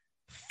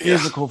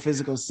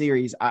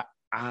series.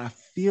 I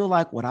feel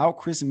like without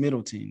Chris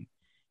Middleton,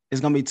 it's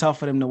going to be tough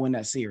for them to win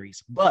that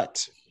series.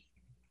 But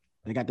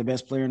they got the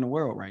best player in the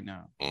world right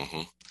now.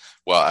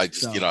 Well,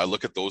 I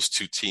look at those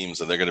two teams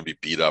and they're going to be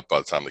beat up by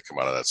the time they come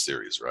out of that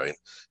series, right?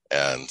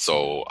 And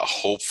so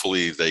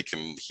hopefully they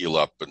can heal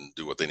up and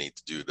do what they need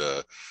to do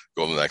to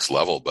go to the next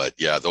level. But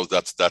yeah,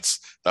 that's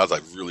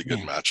a really good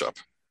matchup.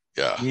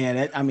 Yeah.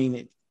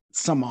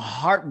 Some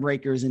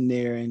heartbreakers in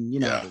there,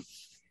 and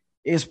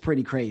it's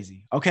pretty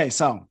crazy. Okay,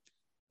 so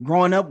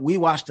growing up, we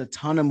watched a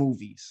ton of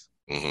movies,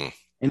 and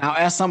I'll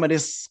ask some of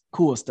this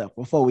cool stuff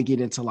before we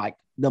get into like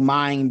the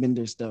mind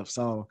bender stuff.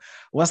 So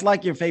what's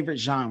like your favorite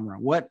genre?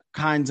 What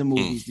kinds of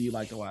movies do you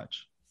like to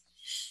watch?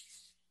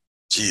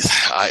 Geez,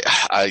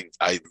 I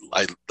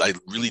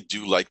really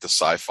do like the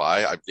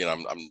sci-fi. I'm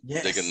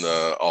digging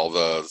all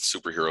the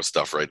superhero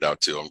stuff right now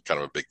too. I'm kind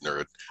of a big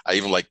nerd. I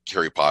even like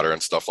Harry Potter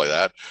and stuff like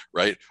that,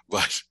 right?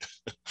 But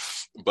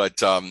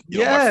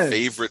my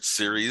favorite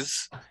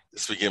series,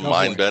 speaking of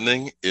mind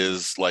bending,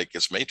 is like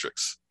it's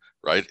Matrix,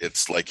 right?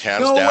 It's like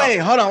hands down. Wait,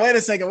 hold on, wait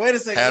a second. Wait a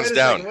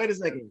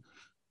second.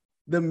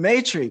 The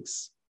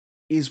Matrix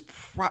is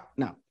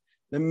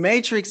The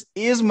Matrix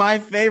is my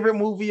favorite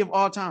movie of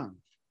all time.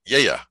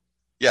 Yeah.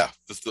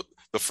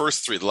 The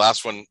first three, the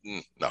last one,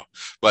 no,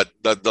 but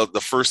the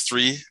first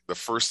three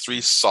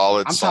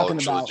solid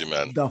trilogy,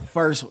 man. The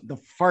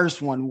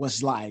first one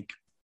was like,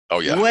 oh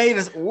yeah. Wait,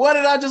 what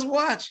did I just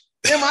watch?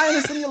 Am I in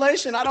a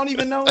simulation? I don't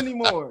even know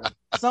anymore.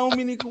 So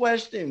many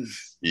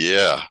questions.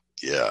 Yeah.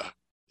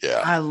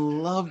 I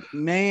love,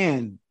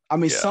 man.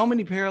 So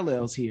many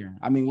parallels here.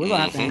 We're gonna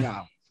have to hang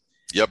out.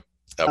 Yep,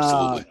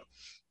 absolutely.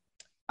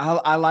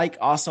 I like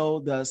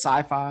also the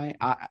sci-fi.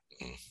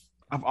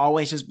 I've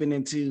always just been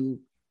into.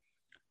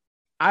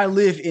 I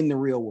live in the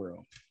real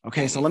world.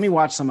 Okay, so let me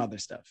watch some other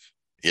stuff.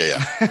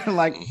 Yeah.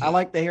 I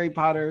like the Harry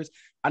Potters.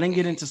 I didn't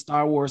get into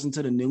Star Wars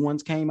until the new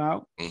ones came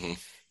out,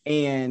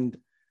 and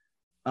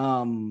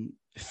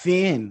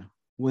Finn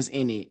was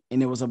in it,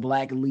 and there was a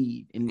black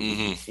lead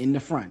in the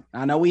front.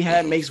 I know we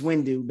had Mace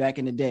Windu back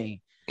in the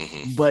day,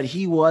 but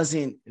he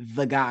wasn't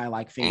the guy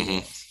like Finn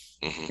was.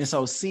 And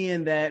so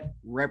seeing that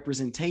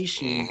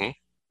representation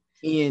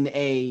in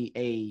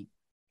a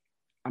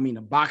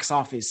box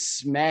office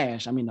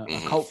smash, a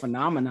cult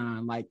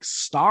phenomenon like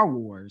Star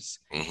Wars,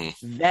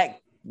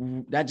 that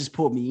just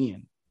pulled me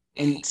in.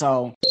 And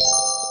so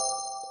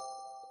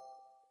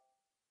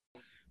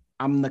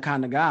I'm the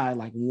kind of guy,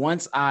 like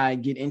once I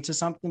get into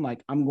something,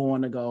 like I'm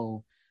going to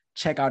go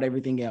check out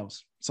everything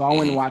else. So I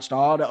went and watched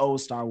all the old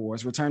Star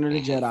Wars. Return of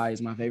the Jedi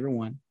is my favorite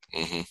one.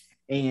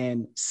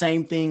 And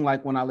same thing,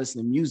 like when I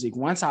listen to music,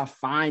 once I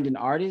find an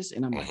artist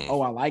and I'm like,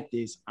 oh, I like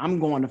this, I'm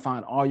going to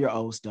find all your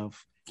old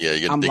stuff. Yeah,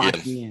 I'm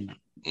locked in.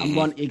 I'm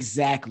going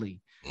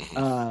exactly.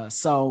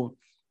 So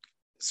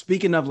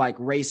speaking of like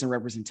race and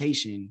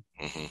representation,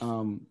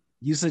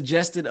 you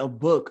suggested a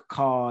book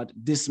called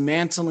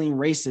Dismantling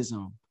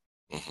Racism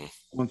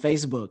on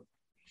Facebook.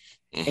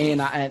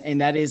 And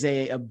that is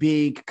a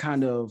big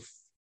kind of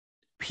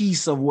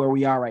piece of where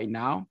we are right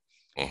now.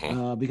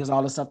 Because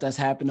all the stuff that's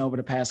happened over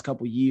the past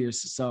couple of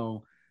years.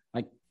 So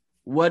like,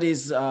 what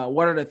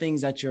are the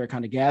things that you're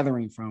kind of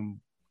gathering from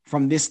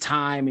this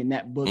time in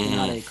that book and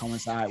how they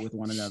coincide with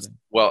one another?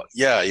 Well,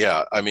 yeah.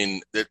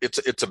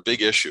 It's a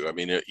big issue.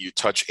 You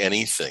touch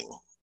anything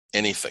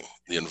anything,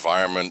 the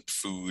environment,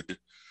 food,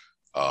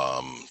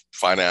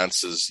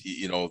 finances,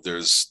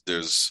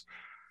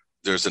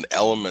 there's an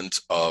element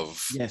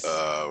of, yes.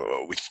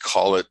 We can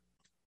call it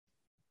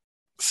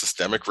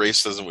systemic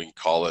racism. We can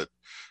call it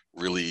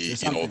really,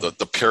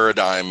 the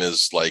paradigm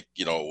is like,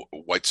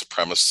 white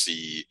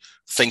supremacy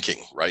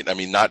thinking, right? I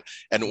mean,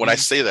 and when I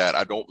say that,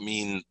 I don't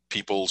mean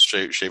people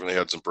shaving their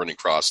heads and burning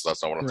crosses.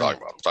 That's not what I'm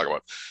talking about. I'm talking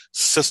about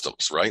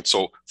systems, right?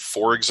 So,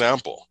 for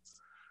example,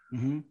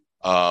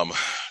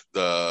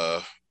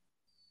 the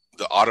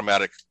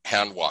automatic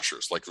hand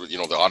washers, like,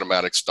 the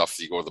automatic stuff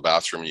that you go to the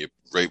bathroom and you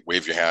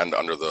wave your hand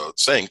under the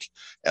sink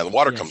and the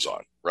water comes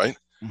on, right?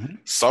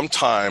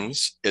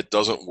 Sometimes it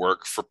doesn't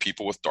work for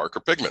people with darker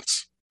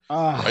pigments,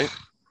 right?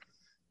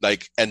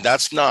 Like, and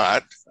that's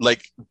not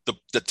like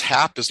the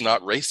tap is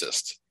not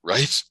racist,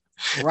 right?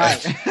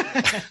 Right.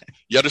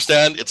 You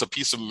understand? It's a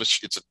piece of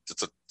it's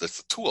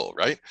a tool,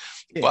 right?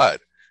 Yeah.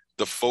 But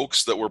the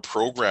folks that were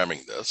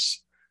programming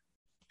this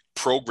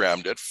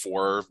programmed it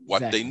for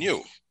what they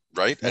knew,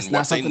 right? That's and not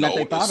what something they know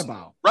that they thought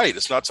about. Right.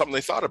 It's not something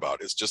they thought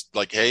about. It's just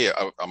like, hey,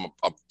 I'm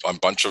a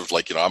bunch of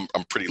like, I'm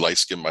pretty light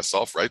skinned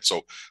myself, right?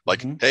 So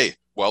like, hey,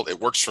 well, it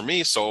works for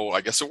me, so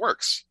I guess it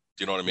works.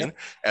 Do you know what I mean?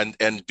 Yep.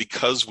 And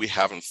because we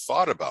haven't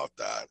thought about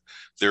that,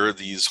 there are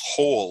these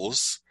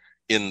holes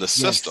in the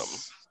system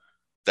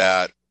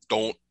that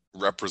don't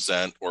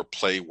represent or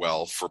play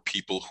well for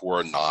people who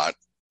are not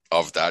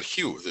of that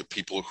hue. The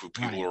people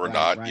who are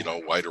not,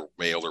 white or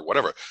male or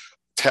whatever.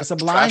 It's a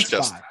blind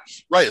spot.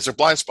 Right. It's a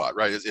blind spot,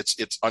 right?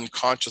 It's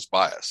unconscious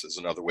bias is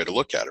another way to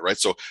look at it, right?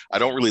 So I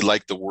don't really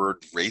like the word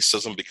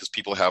racism because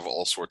people have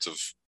all sorts of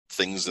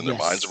things in their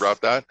minds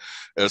about that.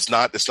 And it's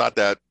not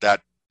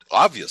that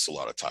obvious a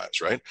lot of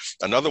times, right?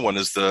 Another one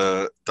is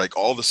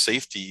all the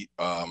safety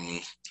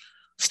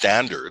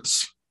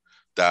standards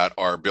that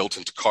are built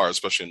into cars,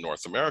 especially in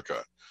North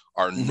America,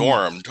 are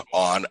normed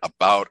on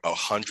about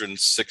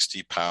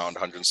 160 pound,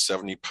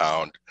 170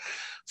 pound,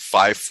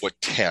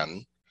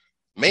 5'10"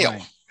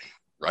 male,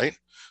 right?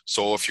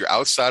 So if you're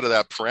outside of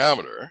that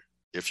parameter,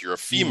 if you're a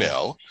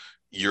female,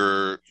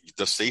 the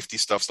safety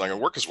stuff's not going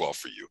to work as well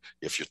for you.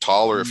 If you're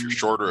taller, if you're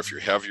shorter, if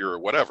you're heavier or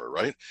whatever,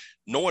 right?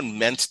 No one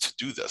meant to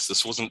do this.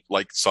 This wasn't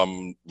like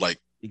some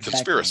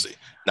conspiracy.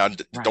 Now,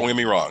 don't get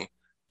me wrong.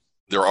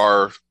 There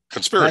are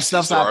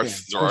conspiracies.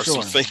 There are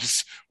some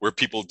things where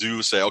people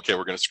do say, okay,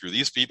 we're going to screw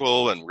these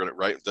people and we're going to,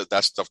 right?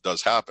 That stuff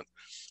does happen.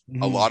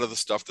 A lot of the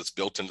stuff that's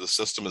built into the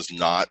system is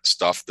not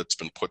stuff that's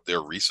been put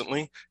there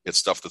recently. It's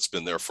stuff that's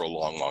been there for a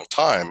long, long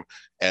time.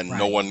 And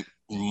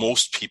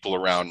most people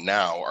around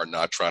now are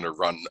not trying to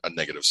run a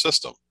negative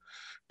system,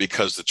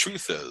 because the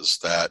truth is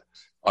that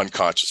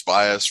unconscious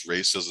bias,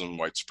 racism,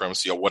 white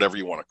supremacy, or whatever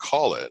you want to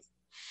call it,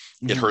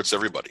 it hurts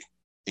everybody,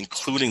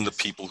 including the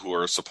people who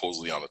are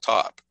supposedly on the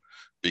top.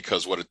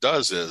 Because what it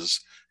does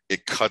is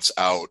it cuts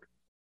out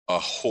a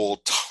whole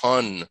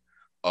ton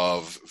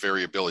of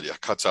variability. It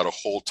cuts out a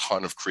whole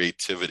ton of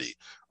creativity,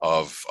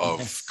 of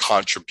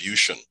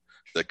contribution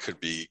that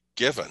could be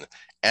given.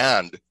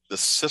 And the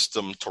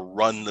system to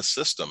run the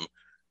system,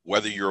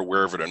 whether you're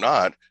aware of it or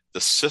not,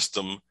 the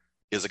system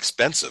is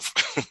expensive.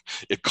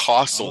 It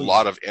costs a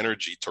lot of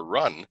energy to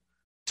run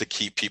to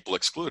keep people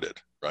excluded,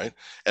 right?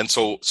 And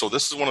so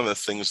this is one of the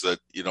things that,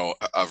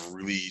 I've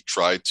really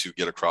tried to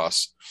get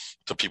across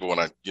to people when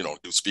I,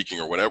 do speaking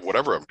or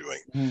whatever I'm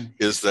doing,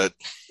 is that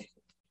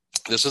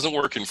this isn't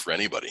working for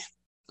anybody,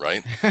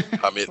 right?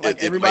 I mean,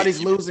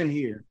 everybody's losing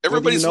here.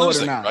 Everybody's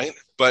losing, right?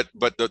 But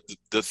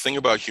the thing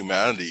about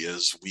humanity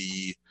is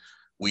we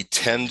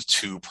tend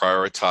to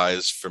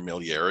prioritize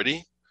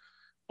familiarity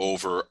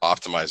over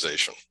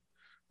optimization,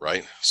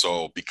 right?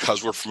 So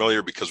because we're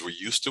familiar, because we're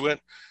used to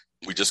it,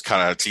 we just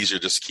it's easier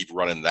just to keep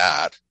running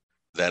that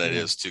than it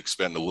is to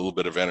expend a little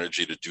bit of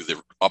energy to do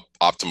the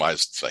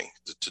optimized thing,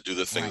 to do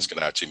the thing that's going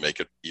to actually make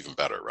it even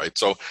better, right?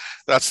 So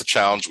that's the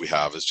challenge we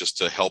have, is just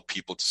to help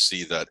people to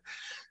see that,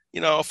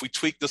 if we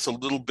tweak this a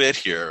little bit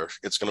here,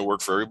 it's going to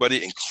work for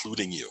everybody,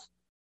 including you,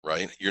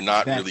 right? You're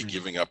not really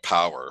giving up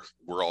power.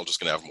 We're all just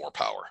going to have more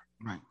power.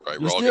 Right.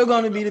 You're still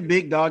going to be the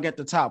big dog at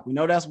the top. We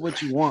know that's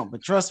what you want,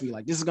 but trust me,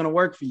 this is going to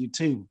work for you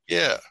too.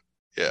 Yeah.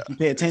 You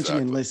pay attention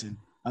and listen.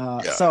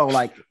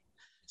 So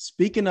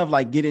speaking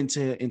of get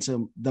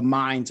into the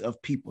minds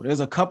of people, there's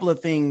a couple of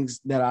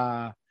things that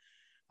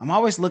I'm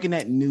always looking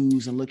at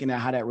news and looking at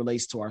how that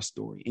relates to our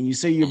story. And you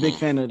say you're a big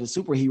fan of the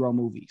superhero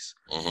movies,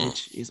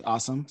 which is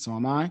awesome. So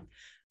am I.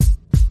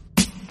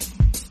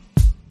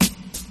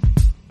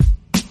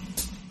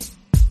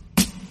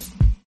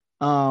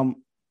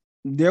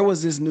 There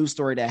was this news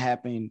story that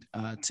happened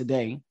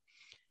today,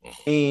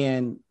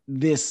 and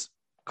this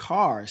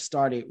car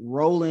started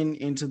rolling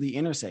into the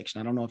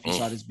intersection. I don't know if you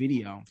saw this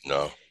video.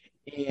 No.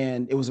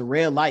 And it was a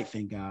red light,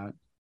 thank God.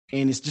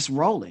 And it's just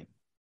rolling.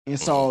 And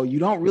so you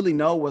don't really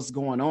know what's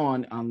going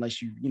on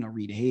unless you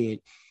read ahead.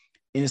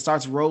 And it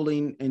starts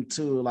rolling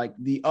into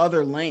the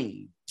other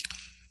lane.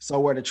 So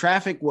where the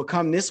traffic will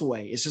come this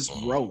way, it's just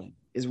rolling.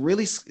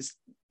 It's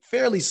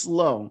fairly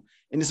slow.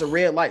 And it's a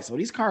red light. So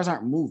these cars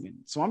aren't moving.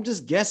 So I'm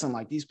just guessing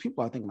these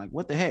people are thinking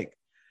what the heck?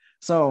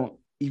 So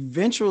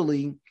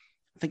eventually,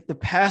 I think the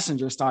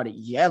passenger started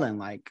yelling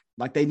like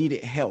they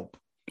needed help.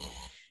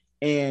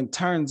 And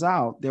turns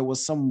out there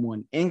was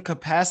someone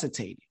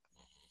incapacitated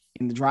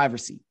in the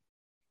driver's seat.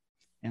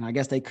 And I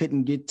guess they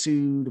couldn't get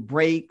to the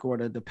brake or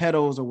the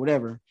pedals or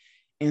whatever.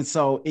 And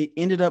so it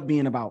ended up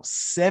being about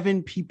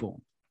 7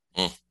 people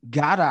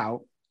got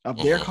out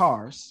of their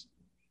cars,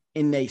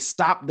 and they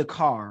stopped the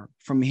car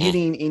from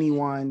hitting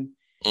anyone.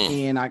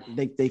 And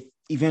they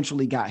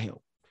eventually got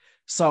help.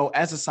 So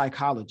as a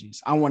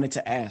psychologist, I wanted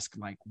to ask,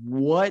 like,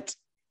 what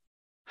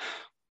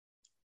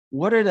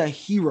are the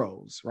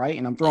heroes, right?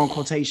 And I'm throwing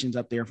quotations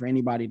up there for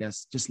anybody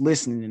that's just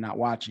listening and not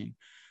watching.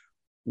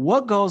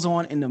 What goes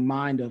on in the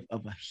mind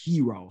of a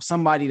hero?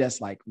 Somebody that's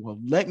like, well,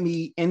 let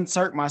me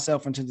insert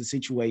myself into the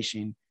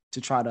situation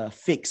to try to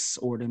fix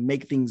or to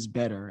make things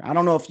better. I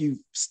don't know if you've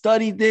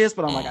studied this,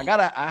 but I'm like,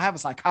 I have a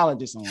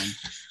psychologist on.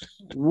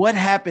 What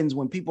happens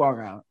when people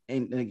are out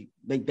and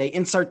they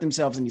insert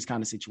themselves in these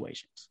kind of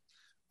situations?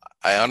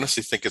 I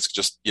honestly think it's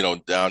just,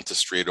 down to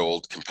straight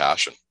old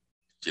compassion.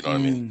 Do you know what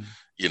I mean?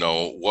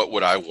 What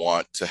would I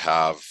want to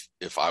have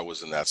if I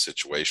was in that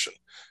situation?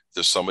 If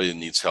there's somebody that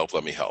needs help,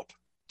 let me help.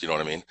 Do you know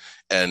what I mean?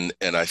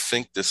 And I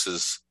think this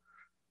is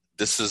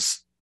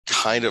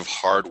kind of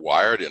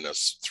hardwired in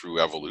us through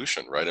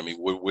evolution, right? I mean,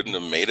 we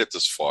wouldn't have made it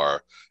this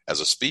far as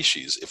a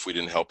species if we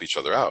didn't help each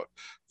other out.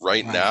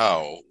 Right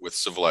now, with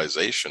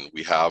civilization,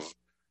 we have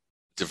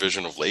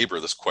division of labor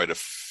that's quite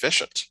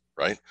efficient,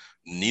 right?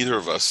 Neither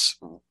of us,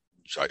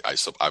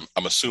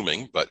 I'm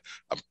assuming, but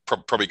I'm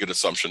probably a good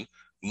assumption,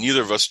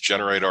 neither of us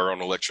generate our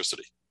own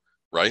electricity,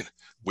 right?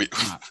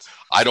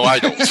 I know I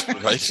don't,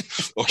 right?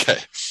 Okay.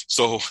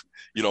 So,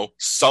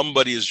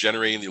 somebody is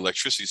generating the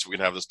electricity so we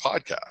can have this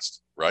podcast,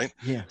 right?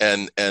 Yeah.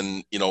 And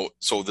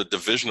so the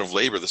division of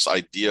labor, this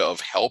idea of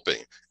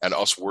helping and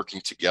us working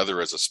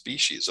together as a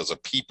species, as a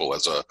people,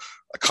 as a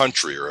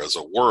country, or as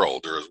a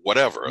world, or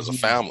whatever, as a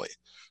family,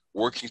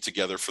 working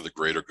together for the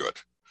greater good.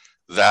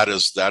 That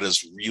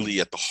is really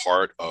at the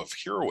heart of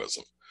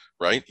heroism,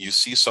 right? You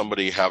see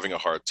somebody having a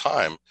hard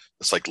time,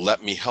 it's like,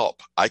 let me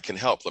help. I can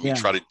help. Let me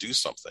try to do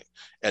something.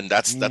 And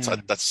that's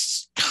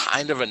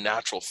kind of a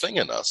natural thing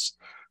in us.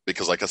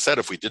 Because, like I said,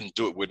 if we didn't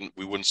do it,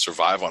 we wouldn't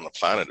survive on the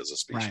planet as a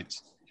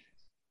species.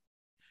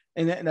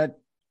 Right. And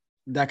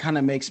that kind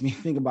of makes me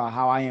think about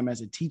how I am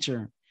as a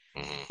teacher.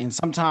 And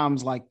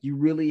sometimes, like, you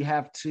really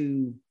have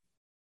to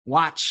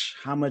watch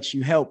how much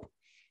you help,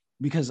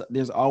 because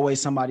there's always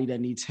somebody that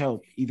needs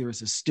help. Either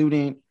it's a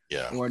student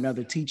or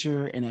another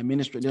teacher, an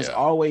administrator. There's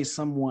always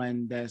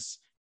someone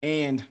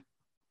and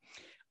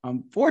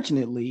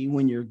unfortunately,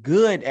 when you're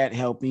good at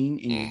helping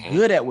and you're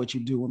good at what you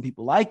do, when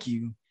people like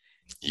you,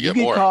 you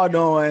get called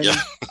on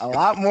a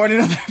lot more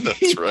than other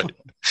people.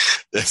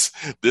 That's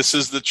right. This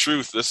is the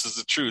truth. This is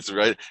the truth,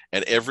 right?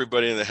 And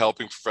everybody in the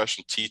helping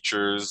profession,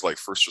 teachers, like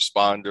first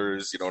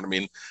responders, you know what I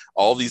mean?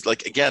 All these,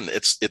 like, again,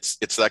 it's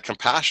that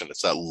compassion.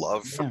 It's that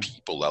love for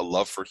people, that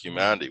love for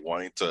humanity,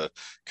 wanting to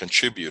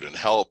contribute and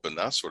help and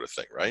that sort of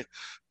thing, right?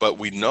 But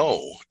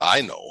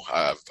I know,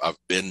 I've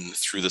been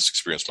through this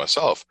experience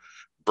myself.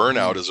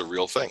 Burnout is a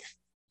real thing,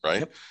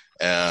 right? Yep.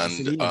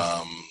 And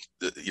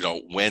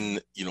when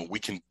we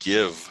can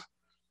give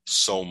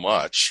so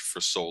much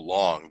for so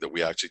long that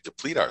we actually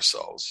deplete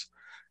ourselves,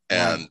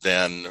 and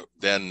then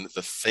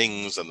the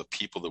things and the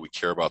people that we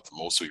care about the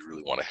most, we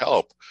really want to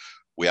help,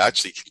 we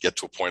actually can get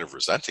to a point of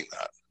resenting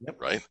that,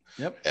 right?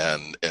 Yep.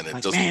 And it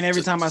like, doesn't. Man,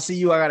 every time I see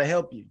you, I gotta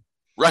help you.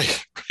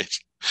 Right.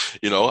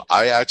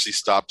 I actually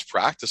stopped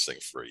practicing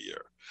for a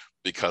year,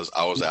 because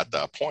I was at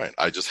that point.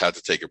 I just had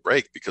to take a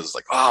break, because it's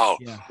like,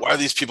 why are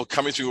these people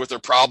coming through with their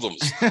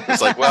problems?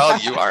 It's like, well,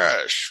 you are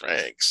a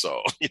shrink.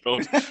 So,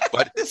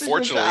 but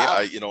fortunately,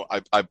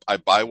 I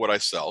buy what I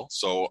sell.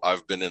 So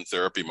I've been in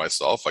therapy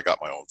myself. I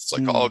got my own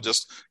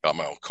psychologist, got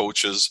my own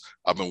coaches.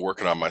 I've been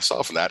working on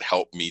myself, and that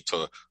helped me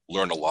to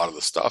learn a lot of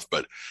the stuff.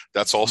 But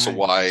that's also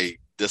why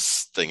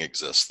this thing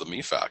exists, the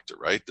me factor,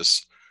 right?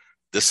 This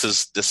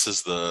is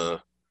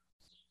the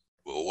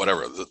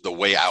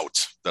way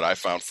out that I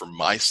found for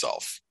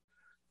myself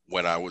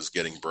when I was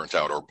getting burnt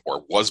out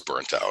or was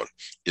burnt out,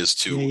 is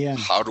to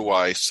how do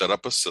I set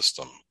up a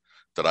system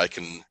that I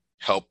can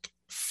help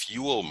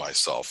fuel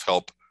myself,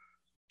 help,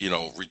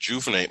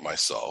 rejuvenate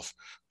myself,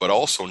 but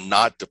also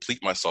not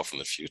deplete myself in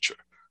the future.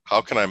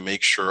 How can I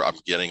make sure I'm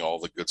getting all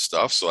the good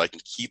stuff so I can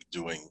keep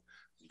doing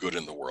good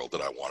in the world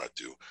that I want to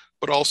do,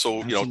 but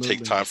also,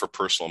 take time for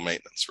personal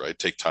maintenance, right?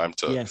 Take time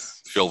to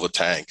fill the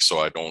tank so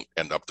I don't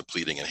end up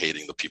depleting and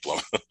hating the people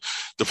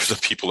the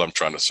people I'm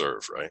trying to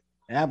serve, right?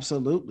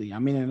 Absolutely. I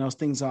mean, and those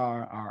things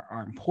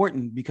are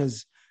important,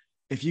 because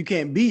if you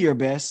can't be your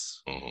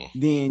best,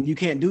 then you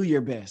can't do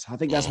your best. I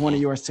think that's one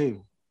of yours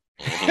too.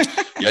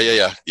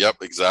 Yeah. Yep,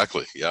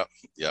 exactly. Yeah.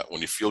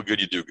 When you feel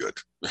good, you do good,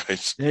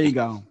 right? There you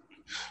go.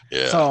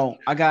 Yeah. So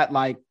I got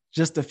like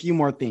just a few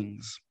more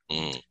things.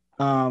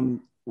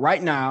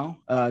 Right now,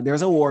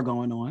 there's a war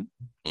going on,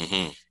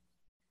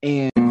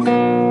 and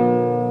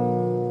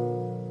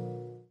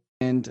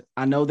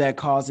I know that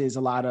causes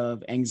a lot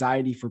of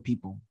anxiety for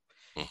people.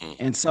 Mm-hmm.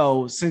 And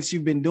so since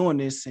you've been doing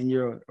this and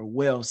you're a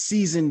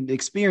well-seasoned,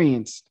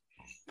 experienced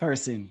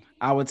person,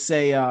 I would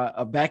say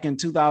back in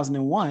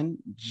 2001,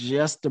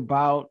 just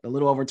about a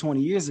little over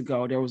 20 years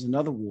ago, there was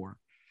another war.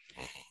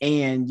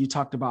 And you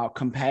talked about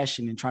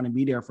compassion and trying to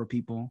be there for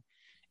people.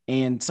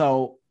 And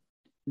so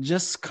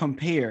just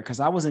compare, because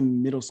I was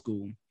in middle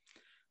school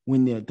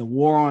when the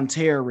war on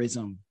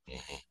terrorism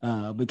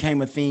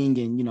became a thing.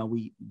 And, you know,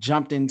 we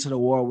jumped into the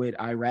war with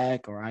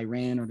Iraq or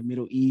Iran or the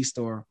Middle East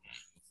or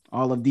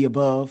all of the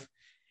above.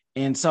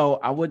 And so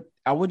I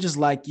would just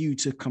like you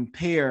to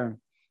compare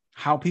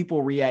how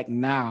people react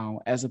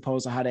now as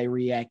opposed to how they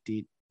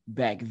reacted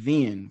back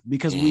then,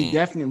 because we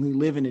definitely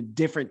live in a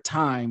different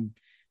time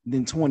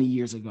than 20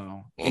 years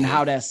ago, and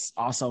how that's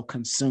also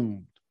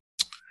consumed.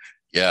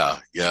 Yeah.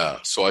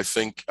 So I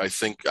think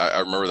I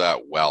remember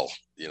that well.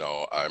 You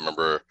know, I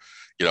remember,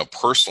 you know,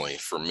 personally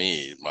for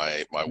me,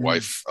 my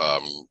wife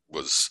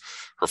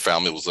her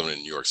family was living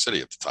in New York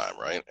City at the time,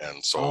 right?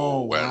 And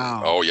so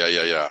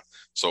yeah.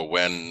 So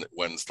when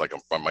it's like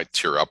I might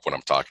tear up when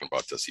I'm talking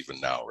about this even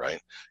now, right?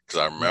 Because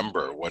I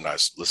remember when I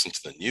listened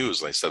to the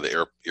news and they said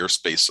the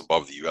airspace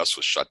above the U.S.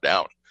 was shut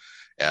down,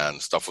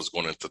 and stuff was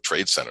going into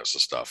trade centers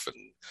and stuff, and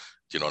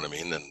you know what I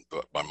mean. And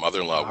my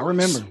mother-in-law, I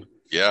remember.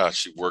 Yeah,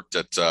 she worked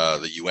at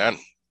the UN,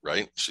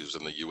 right? She was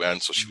in the UN,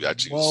 so she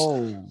actually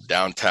was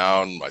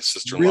downtown. My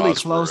sister-in-law really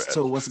close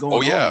to what's going on.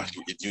 Oh yeah,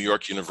 New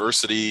York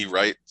University,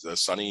 right?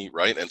 Sunny,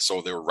 right? And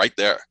so they were right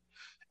there,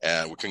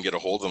 and we couldn't get a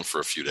hold of them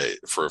for a few days,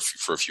 for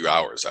a few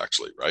hours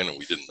actually, right? And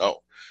we didn't know.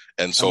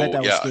 And so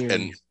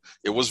and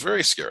it was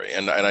very scary.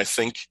 And I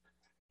think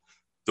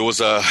there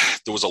was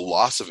a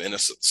loss of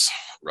innocence,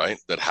 right,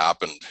 that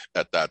happened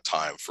at that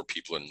time for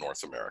people in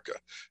North America.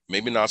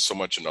 Maybe not so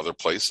much in other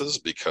places,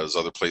 because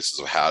other places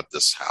have had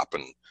this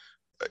happen,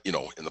 you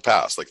know, in the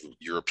past. Like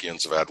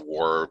Europeans have had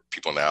war,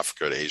 people in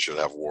Africa and Asia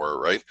have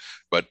war, right?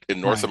 But in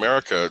North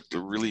America,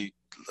 really,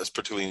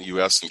 particularly in the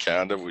U.S. and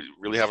Canada, we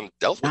really haven't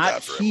dealt with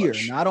that very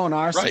much. Not on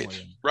our soil.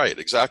 Right,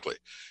 exactly.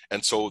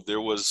 And so there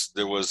was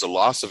a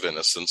loss of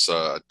innocence,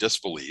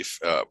 disbelief,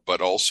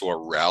 but also a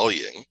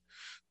rallying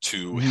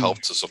to help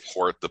to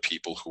support the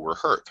people who were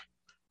hurt,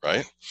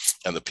 right?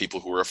 And the people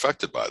who were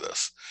affected by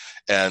this.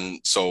 And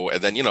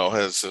then, you know,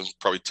 has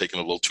probably taken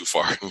a little too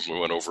far. We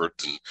went over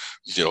it and,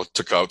 you know,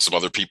 took out some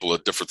other people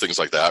at different things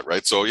like that,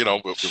 right? So, you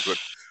know,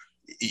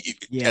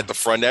 at the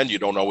front end, you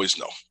don't always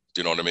know.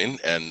 Do you know what I mean?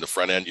 And the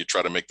front end, you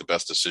try to make the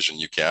best decision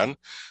you can,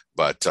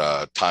 but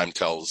time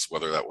tells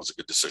whether that was a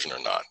good decision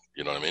or not.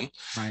 You know what I mean?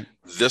 Right.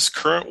 This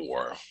current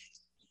war,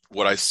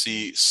 what I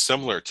see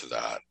similar to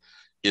that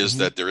is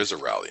that there is a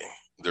rallying.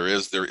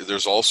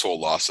 There's also a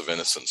loss of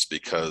innocence,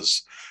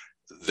 because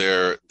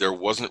there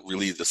wasn't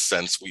really the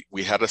sense,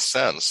 we had a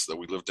sense that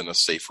we lived in a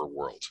safer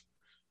world,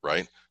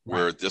 right?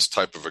 Where this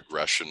type of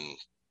aggression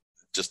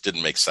just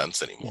didn't make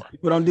sense anymore.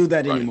 People don't do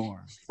that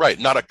anymore. Right.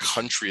 Not a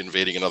country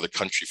invading another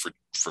country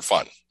for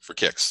fun, for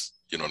kicks.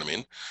 You know what I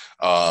mean?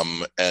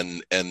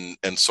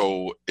 And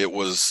so it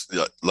was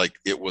like,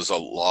 it was a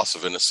loss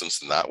of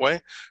innocence in that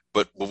way,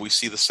 but we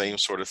see the same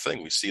sort of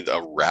thing. We see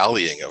the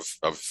rallying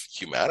of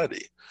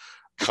humanity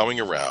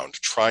coming around,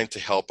 trying to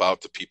help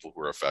out the people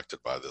who are affected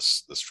by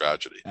this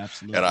tragedy.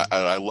 Absolutely. And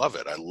I love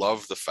it. I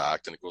love the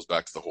fact, and it goes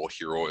back to the whole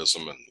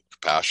heroism and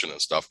compassion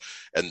and stuff.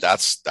 And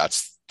that's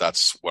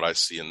what I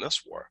see in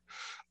this war,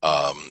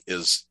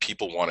 is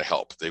people want to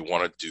help. They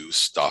want to do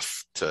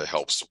stuff to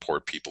help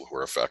support people who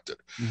are affected.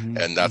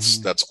 And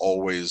that's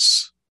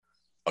always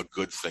a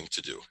good thing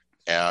to do.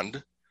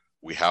 And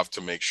we have to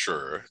make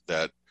sure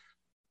that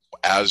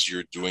as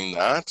you're doing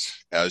that,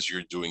 as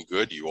you're doing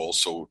good, you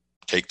also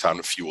take time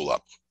to fuel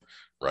up,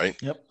 right?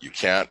 Yep. You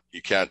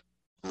can't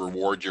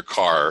reward your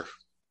car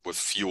with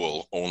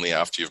fuel only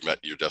after you've met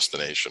your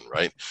destination,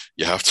 right?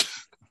 You have to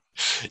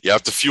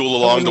fuel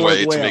along the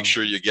way to make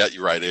sure you get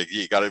you right.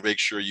 You got to make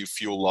sure you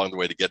fuel along the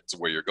way to get to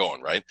where you're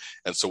going, right?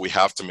 And so we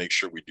have to make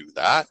sure we do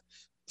that,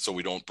 so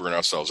we don't burn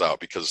ourselves out,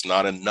 because it's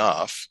not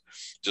enough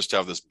just to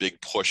have this big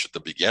push at the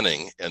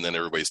beginning and then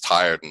everybody's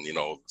tired, and, you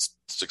know,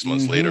 6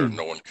 months later,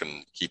 no one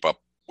can keep up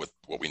with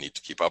what we need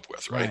to keep up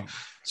with, right?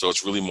 So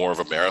it's really more of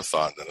a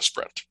marathon than a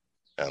sprint.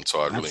 And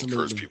so I'd really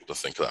encourage people to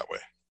think that way.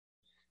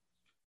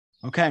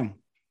 Okay.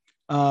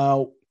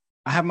 I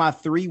have my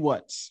 3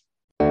 whats.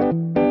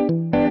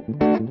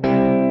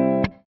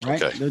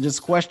 Right? Okay. They're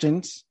just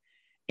questions,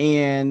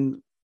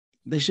 and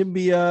they should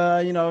be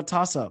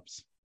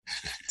toss-ups.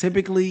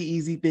 Typically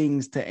easy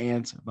things to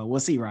answer, but we'll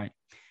see, right?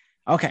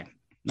 Okay.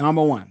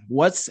 Number 1,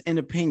 what's an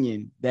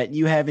opinion that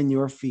you have in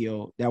your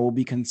field that will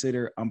be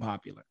considered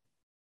unpopular?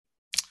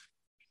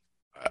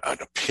 An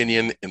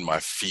opinion in my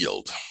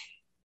field.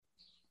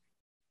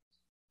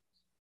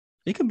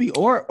 It could be, if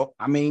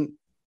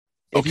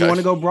you want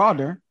to go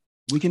broader,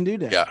 we can do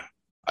that. Yeah.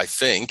 I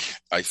think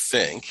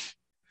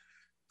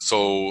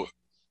so.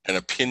 An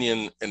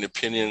opinion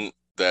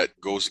that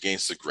goes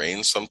against the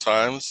grain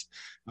sometimes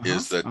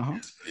is that,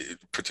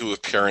 particularly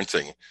with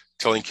parenting,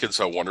 telling kids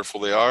how wonderful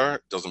they are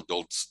doesn't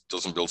build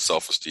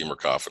self-esteem or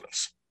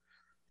confidence,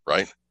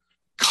 right?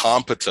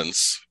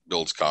 Competence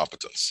builds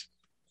competence.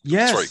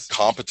 Yes. Sorry,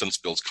 competence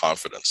builds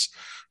confidence.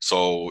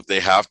 So they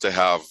have to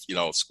have,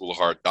 school of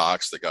hard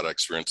knocks. They got to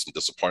experience some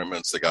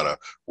disappointments. They got to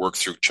work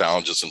through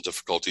challenges and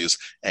difficulties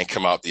and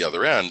come out the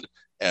other end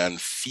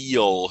and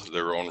feel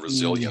their own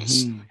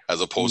resilience,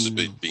 as opposed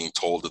to being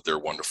told that they're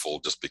wonderful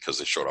just because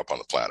they showed up on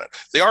the planet.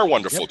 They are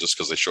wonderful just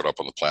because they showed up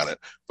on the planet,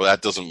 but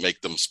that doesn't make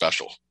them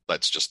special.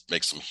 That just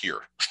makes them here,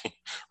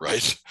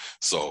 right?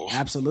 So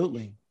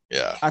absolutely,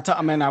 yeah.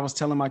 I was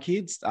telling my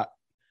kids,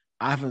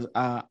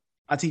 I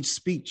teach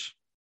speech,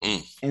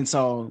 and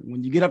so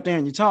when you get up there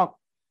and you talk,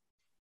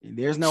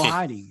 there's no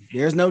hiding,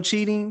 there's no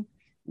cheating.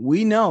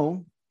 We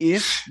know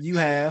if you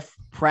have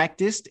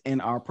practiced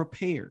and are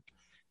prepared.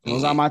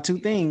 Those are my two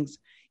things.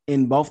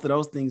 And both of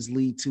those things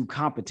lead to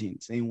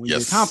competence. And when you're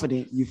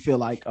competent, you feel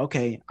like,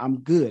 okay,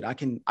 I'm good. I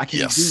can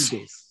do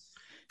this.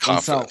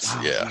 Confidence.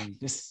 So, man,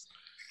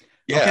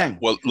 okay.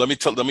 Well, let me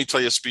tell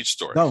you a speech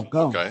story. Go.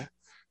 Okay.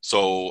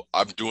 So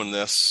I'm doing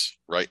this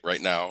right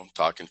now,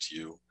 talking to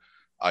you.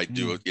 I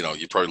do,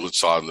 you probably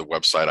saw on the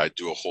website, I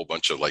do a whole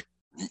bunch of like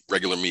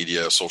regular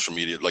media, social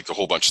media, like a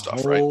whole bunch of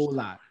stuff, right? A whole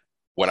lot.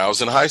 When I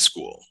was in high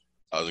school,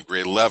 I was in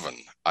grade 11.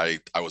 I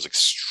was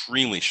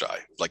extremely shy,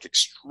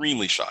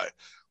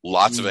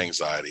 lots of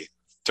anxiety,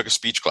 took a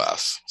speech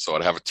class. So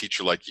I'd have a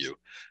teacher like you.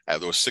 There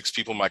was 6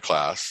 people in my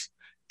class,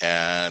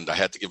 and I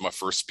had to give my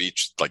first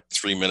speech, like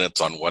 3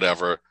 minutes on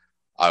whatever.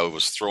 I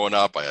was throwing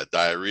up. I had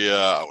diarrhea.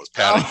 I was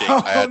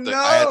panicking.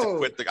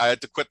 I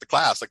had to quit the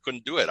class. I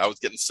couldn't do it. I was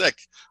getting sick.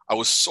 I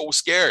was so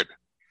scared.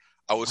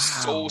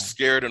 So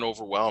scared and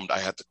overwhelmed. I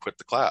had to quit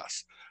the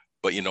class.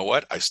 But you know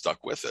what? I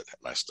stuck with it,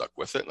 and I stuck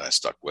with it, and I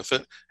stuck with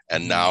it.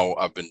 And now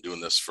I've been doing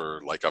this for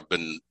I've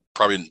been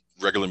probably in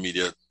regular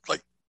media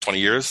like 20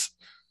 years.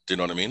 Do you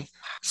know what I mean?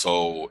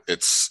 So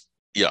it's,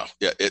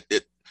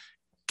 it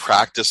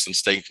practice and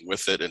staying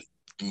with it and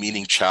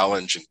meeting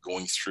challenge and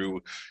going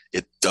through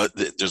it.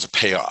 There's a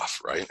payoff,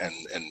 right?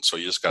 And so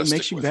you just got to stick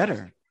with it. It makes you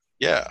better.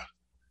 Yeah.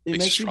 It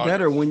makes you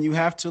better when you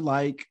have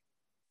to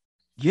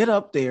get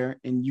up there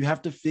and you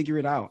have to figure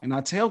it out. And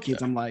I tell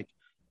kids, I'm like,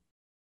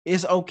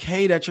 it's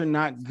okay that you're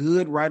not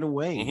good right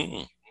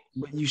away,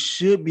 but you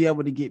should be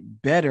able to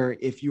get better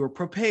if you're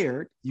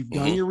prepared. You've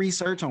done your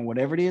research on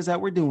whatever it is that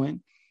we're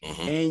doing,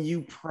 and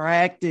you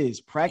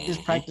practice.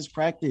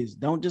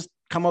 Don't just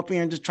come up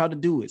here and just try to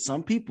do it.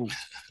 Some people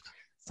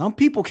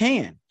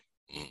can.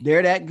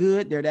 They're that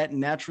good. They're that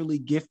naturally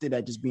gifted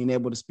at just being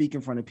able to speak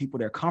in front of people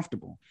they're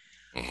comfortable.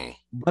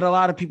 But a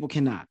lot of people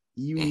cannot.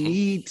 You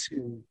need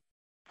to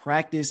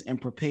practice and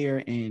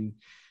prepare, and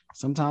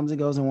sometimes it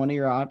goes in one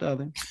ear out the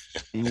other.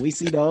 And we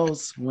see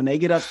those when they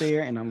get up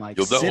there, and I'm like,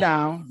 sit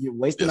down, you're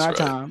wasting our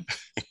time.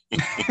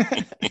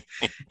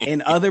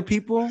 And other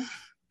people,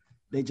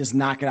 they just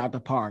knock it out the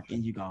park,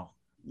 and you go,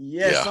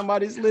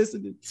 somebody's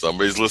listening.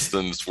 Somebody's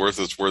listening. It's worth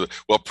it.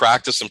 Well,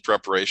 practice and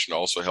preparation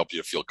also help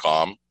you to feel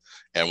calm.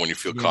 And when you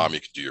feel calm, you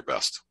can do your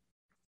best.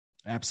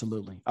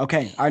 Absolutely.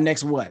 Okay. Our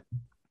next what?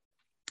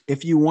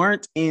 If you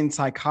weren't in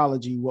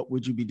psychology, what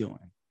would you be doing?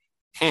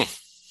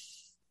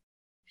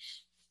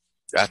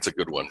 That's a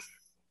good one.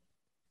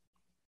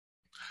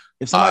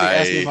 If somebody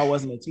asked me if I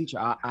wasn't a teacher,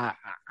 I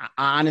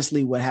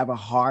honestly would have a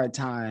hard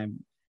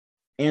time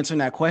answering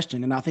that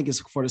question. And I think it's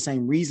for the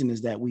same reason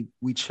is that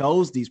we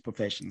chose these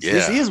professions.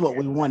 This is what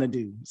we want to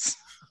do.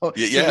 So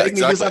make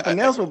me do something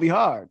else will be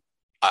hard.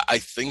 I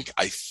think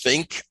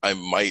I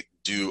might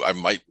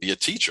be a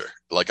teacher.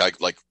 Like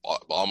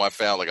all my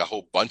family, like a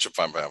whole bunch of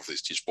my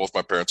families teach. Both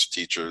my parents are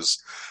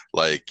teachers.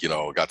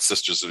 Got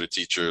sisters that are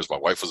teachers. My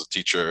wife was a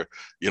teacher.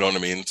 You know what I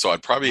mean? So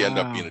I'd probably end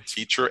up being a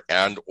teacher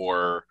and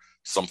or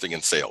something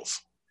in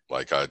sales.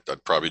 I'd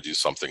probably do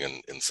something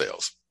in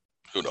sales.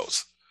 Who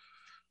knows?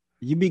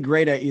 You'd be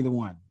great at either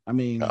one. I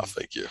mean,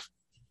 thank you.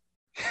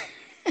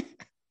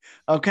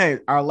 Okay,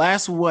 our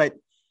last what,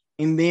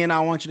 and then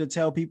I want you to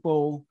tell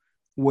people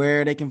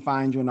where they can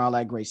find you and all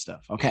that great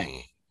stuff.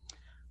 Okay.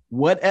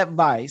 What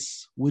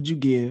advice would you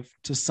give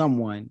to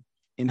someone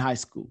in high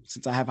school?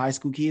 Since I have high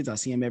school kids, I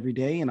see them every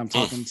day, and I'm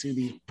talking to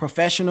the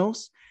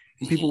professionals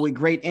and people with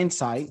great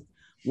insight.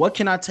 What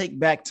can I take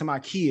back to my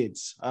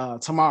kids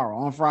tomorrow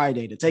on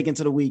Friday to take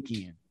into the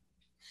weekend?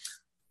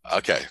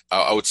 Okay.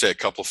 I would say a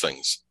couple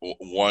things.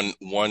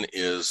 One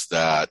is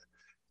that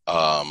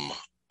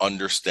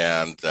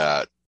understand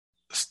that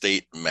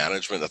state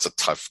management, that's a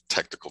tough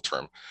technical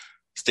term.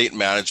 State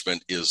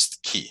management is the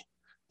key.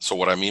 So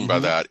what I mean by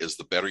that is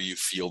the better you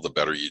feel, the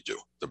better you do.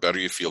 The better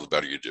you feel, the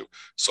better you do.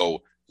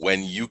 So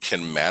when you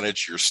can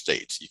manage your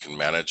state, you can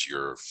manage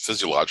your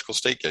physiological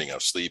state, getting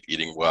enough sleep,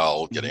 eating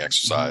well, getting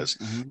exercise.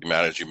 You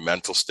manage your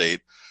mental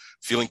state,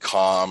 feeling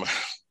calm,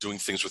 doing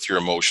things with your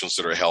emotions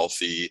that are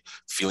healthy,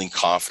 feeling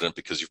confident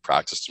because you've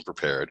practiced and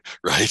prepared,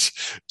 right?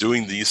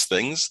 Doing these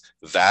things,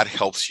 that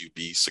helps you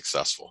be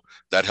successful.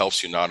 That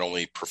helps you not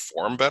only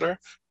perform better,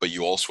 but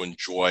you also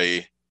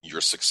enjoy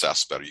your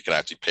success better. You can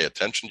actually pay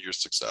attention to your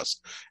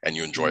success and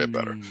you enjoy it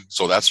better.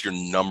 So that's your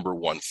number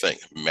one thing,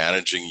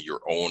 managing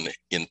your own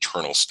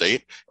internal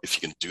state. If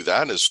you can do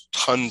that, there's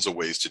tons of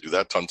ways to do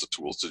that, tons of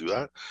tools to do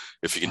that.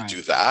 If you can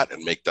do that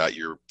and make that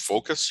your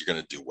focus, you're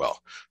going to do well.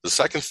 The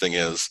second thing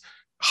is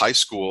high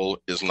school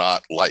is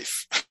not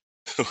life.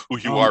 Who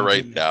you are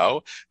right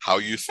now, how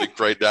you think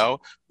right now,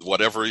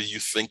 whatever you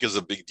think is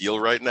a big deal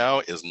right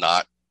now is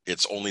not,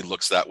 it's only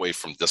looks that way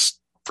from this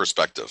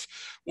perspective.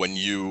 When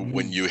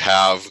you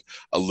have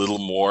a little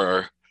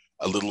more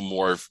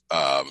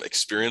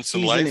experience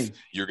in life,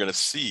 you're going to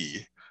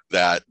see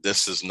that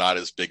this is not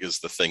as big as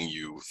the thing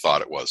you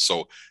thought it was.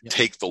 So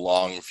take the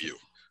long view.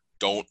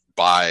 Don't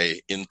buy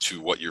into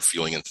what you're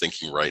feeling and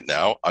thinking right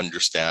now.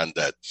 Understand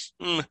that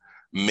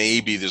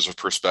maybe there's a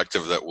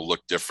perspective that will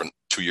look different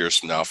 2 years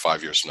from now,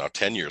 5 years from now,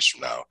 10 years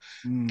from now.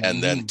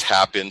 And then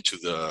tap into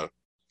the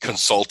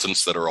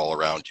consultants that are all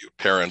around you,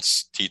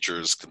 parents,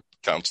 teachers,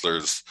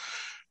 counselors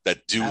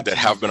that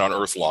have been on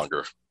earth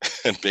longer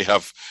and may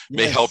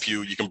help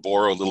you. You can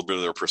borrow a little bit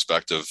of their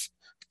perspective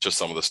to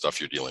some of the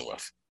stuff you're dealing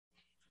with.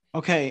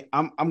 Okay,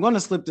 I'm going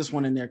to slip this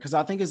one in there because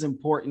I think it's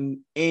important.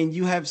 And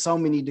you have so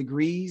many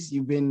degrees.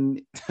 You've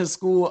been to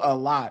school a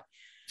lot.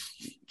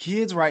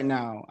 Kids right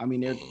now, I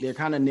mean, they're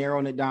kind of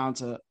narrowing it down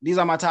to, these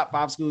are my top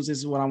 5 schools. This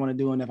is what I want to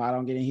do. And if I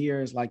don't get in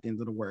here, it's like the end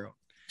of the world.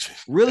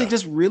 Really,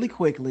 just really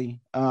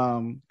quickly,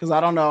 because I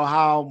don't know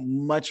how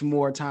much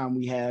more time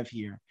we have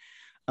here.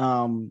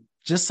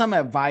 Just some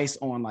advice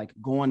on like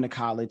going to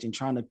college and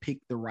trying to pick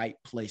the right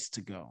place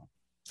to go.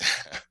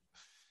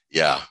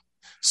 Yeah.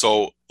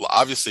 So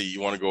obviously you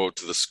want to go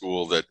to the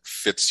school that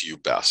fits you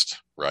best,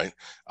 right?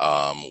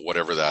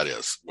 Whatever that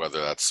is,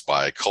 whether that's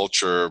by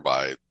culture,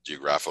 by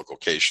geographic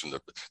location,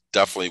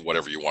 definitely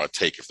whatever you want to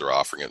take. If they're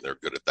offering it, they're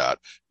good at that.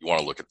 You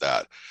want to look at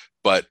that.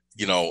 But,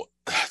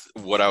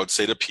 what I would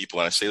say to people,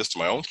 and I say this to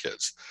my own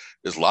kids,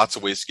 there's lots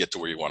of ways to get to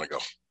where you want to go,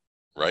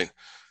 right?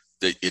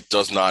 It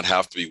does not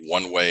have to be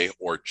one way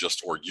or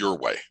your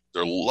way.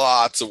 There are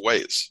lots of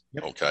ways.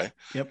 Yep. Okay.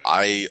 Yep.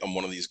 I am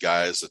one of these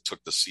guys that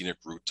took the scenic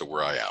route to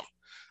where I am.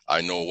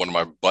 I know one of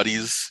my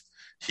buddies,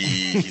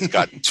 he's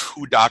got 2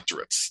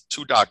 doctorates.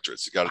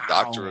 He got a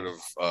doctorate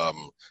of,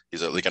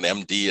 he's like an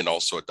MD and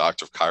also a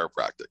doctor of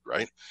chiropractic,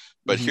 right?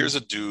 But here's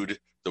a dude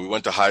that we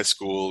went to high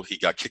school. He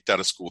got kicked out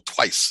of school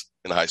twice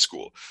in high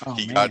school.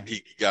 He got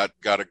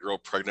a girl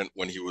pregnant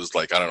when he was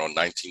like,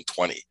 19,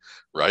 20,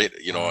 right?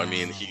 He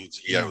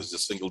was a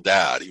single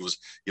dad. He was,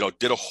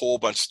 did a whole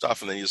bunch of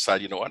stuff. And then he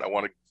decided, you know what, I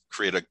want to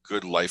create a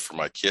good life for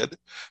my kid.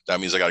 That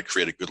means I got to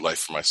create a good life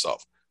for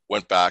myself.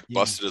 Went back,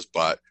 busted his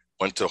butt,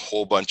 went to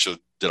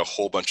did a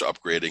whole bunch of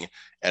upgrading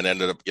and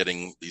ended up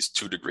getting these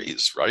 2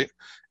 degrees, right?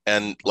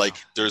 And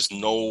there's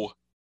no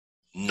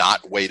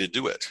not way to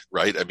do it,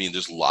 right? I mean,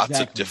 there's lots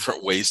of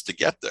different ways to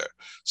get there.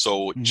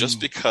 So just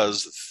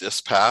because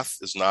this path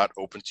is not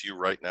open to you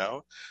right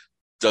now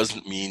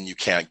doesn't mean you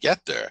can't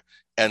get there.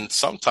 And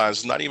sometimes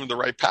it's not even the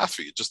right path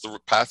for you, just the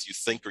path you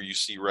think or you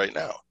see right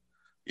now,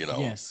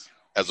 Yes.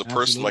 As a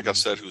person, like I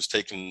said, who's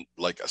taken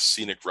like a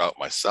scenic route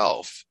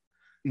myself,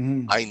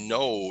 I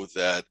know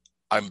that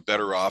I'm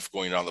better off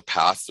going down the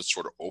path that's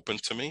sort of open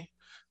to me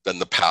than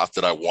the path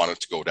that I wanted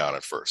to go down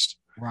at first.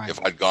 Right.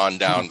 If I'd gone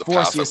down the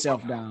path,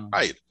 yourself down.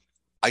 Right.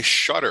 I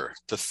shudder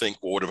to think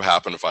what would have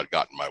happened if I'd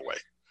gotten my way.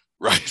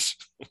 Right.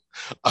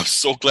 I'm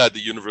so glad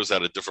the universe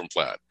had a different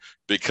plan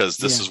because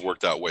this has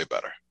worked out way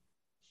better.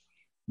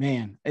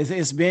 Man,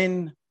 it's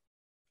been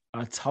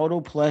a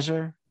total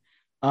pleasure.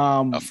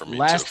 For me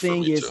last too,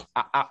 thing is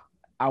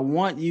I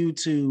want you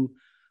to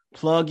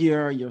plug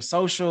your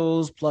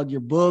socials, plug your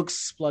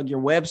books, plug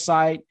your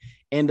website,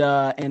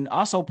 and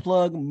also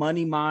plug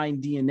Money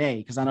Mind DNA,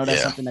 because I know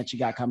that's something that you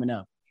got coming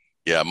up.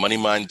 Yeah, Money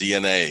Mind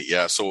DNA.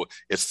 Yeah, so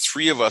it's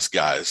 3 of us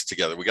guys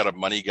together. We got a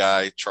money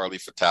guy, Charlie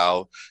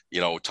Fatale,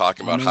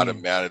 talking about how to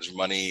manage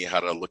money, how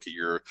to look at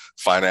your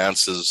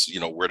finances,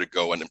 where to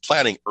go, and then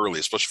planning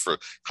early, especially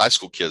for high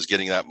school kids.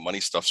 Getting that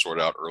money stuff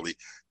sorted out early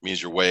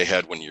means you're way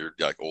ahead when you're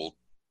like old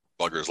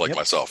buggers like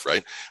myself,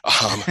 right?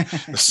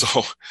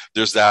 So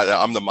there's that.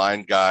 I'm the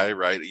mind guy,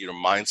 right?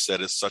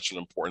 Mindset is such an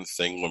important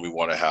thing when we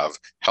want to have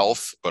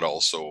health, but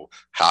also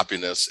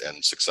happiness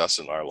and success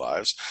in our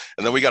lives.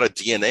 And then we got a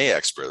DNA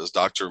expert, this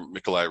Dr.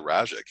 Mikolai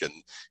Rajic, and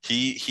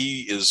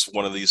he is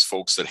one of these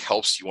folks that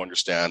helps you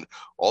understand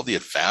all the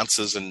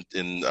advances in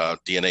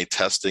DNA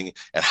testing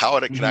and how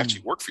it can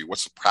actually work for you.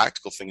 What's the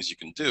practical things you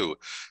can do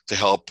to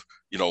help,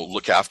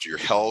 look after your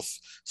health,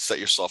 set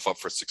yourself up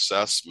for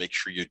success, make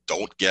sure you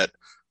don't get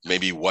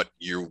maybe what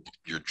your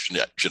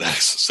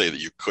genetics say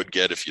that you could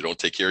get if you don't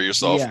take care of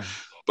yourself,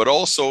 but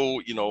also,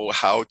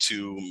 how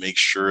to make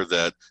sure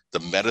that the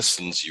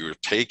medicines you're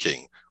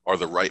taking are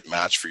the right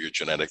match for your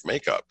genetic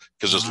makeup,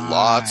 because there's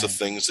lots of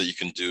things that you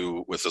can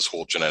do with this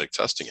whole genetic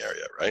testing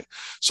area, right?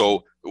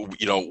 So,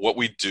 what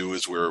we do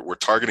is we're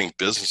targeting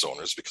business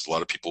owners, because a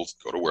lot of people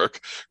go to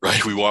work,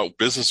 right? We want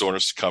business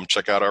owners to come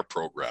check out our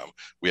program.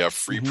 We have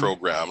free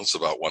programs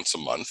about once a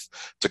month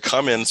to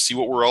come in, see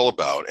what we're all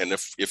about. And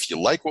if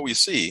you like what we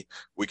see,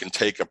 we can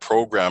take a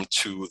program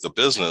to the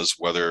business,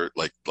 whether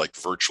like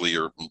virtually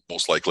or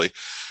most likely,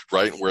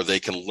 right? Where they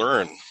can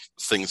learn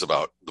things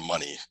about the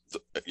money,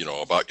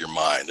 about your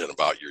mind and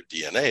about your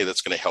DNA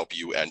that's going to help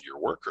you and your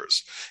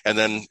workers. And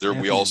then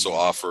we also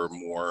offer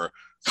more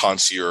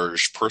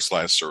concierge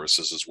personalized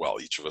services as well.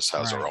 Each of us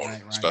has our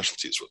own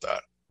specialties with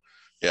that.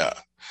 Yeah.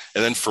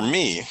 And then for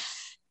me,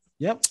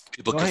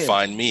 people can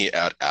find me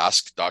at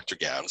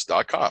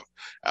askdrgans.com,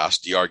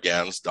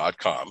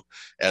 askdrgans.com.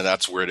 And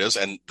that's where it is.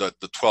 And the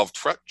 12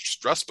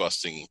 stress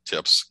busting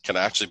tips can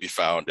actually be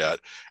found at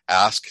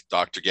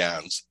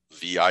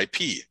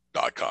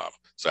askdrgansvip.com.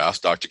 So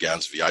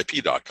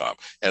askdrgansvip.com.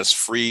 And it's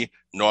free,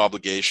 no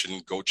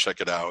obligation. Go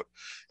check it out.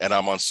 And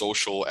I'm on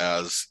social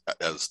as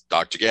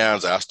Dr.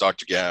 Ganz, Ask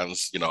Dr.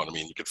 Ganz. You know what I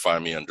mean? You can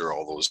find me under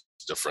all those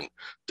different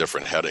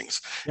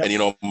headings. Yep. And, you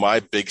know, my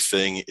big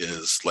thing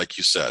is, like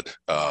you said,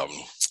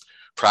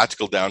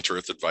 practical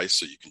down-to-earth advice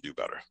so you can do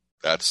better.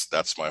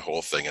 That's my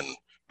whole thing. And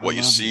what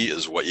you see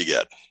is what you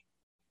get.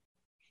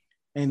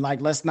 And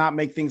like, let's not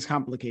make things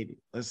complicated.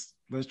 Let's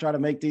try to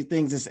make these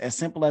things as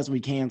simple as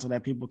we can so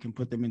that people can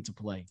put them into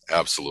play.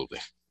 Absolutely.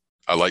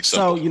 I like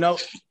simple. So, you know,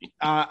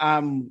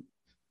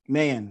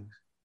 man,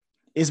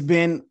 it's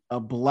been a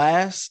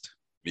blast.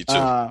 Me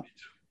too.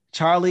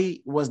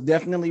 Charlie was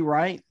definitely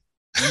right.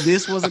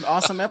 This was an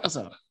awesome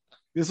episode.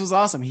 This was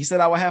awesome. He said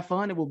I would have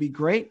fun. It will be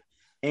great.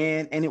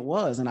 And it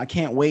was. And I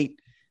can't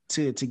wait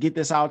to get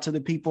this out to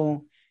the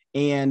people.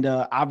 And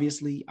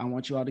obviously, I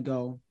want you all to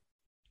go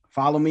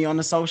follow me on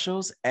the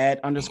socials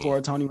at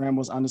 _Tony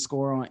Rambles_ on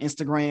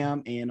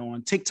Instagram and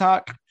on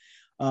TikTok.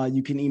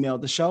 You can email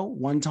the show,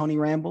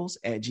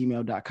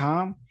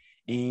 onetonyrambles@gmail.com.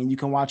 And you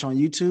can watch on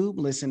YouTube,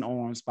 listen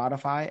on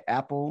Spotify,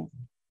 Apple,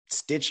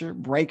 Stitcher,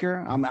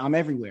 Breaker. I'm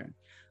everywhere.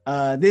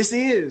 This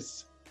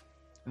is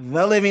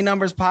the Living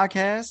Numbers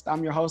Podcast.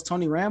 I'm your host,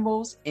 Tony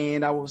Rambles,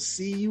 and I will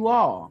see you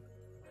all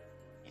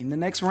in the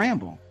next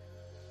ramble.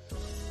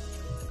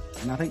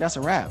 And I think that's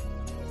a wrap.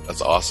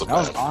 That's awesome. That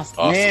was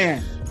awesome.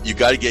 Man. You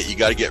gotta get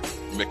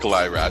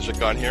Mikolai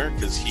Rajic on here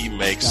because he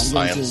makes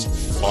science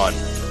fun.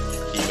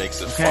 He makes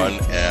it fun,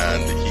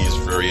 and he's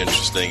very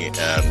interesting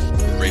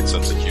and great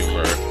sense of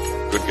humor.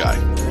 Good guy.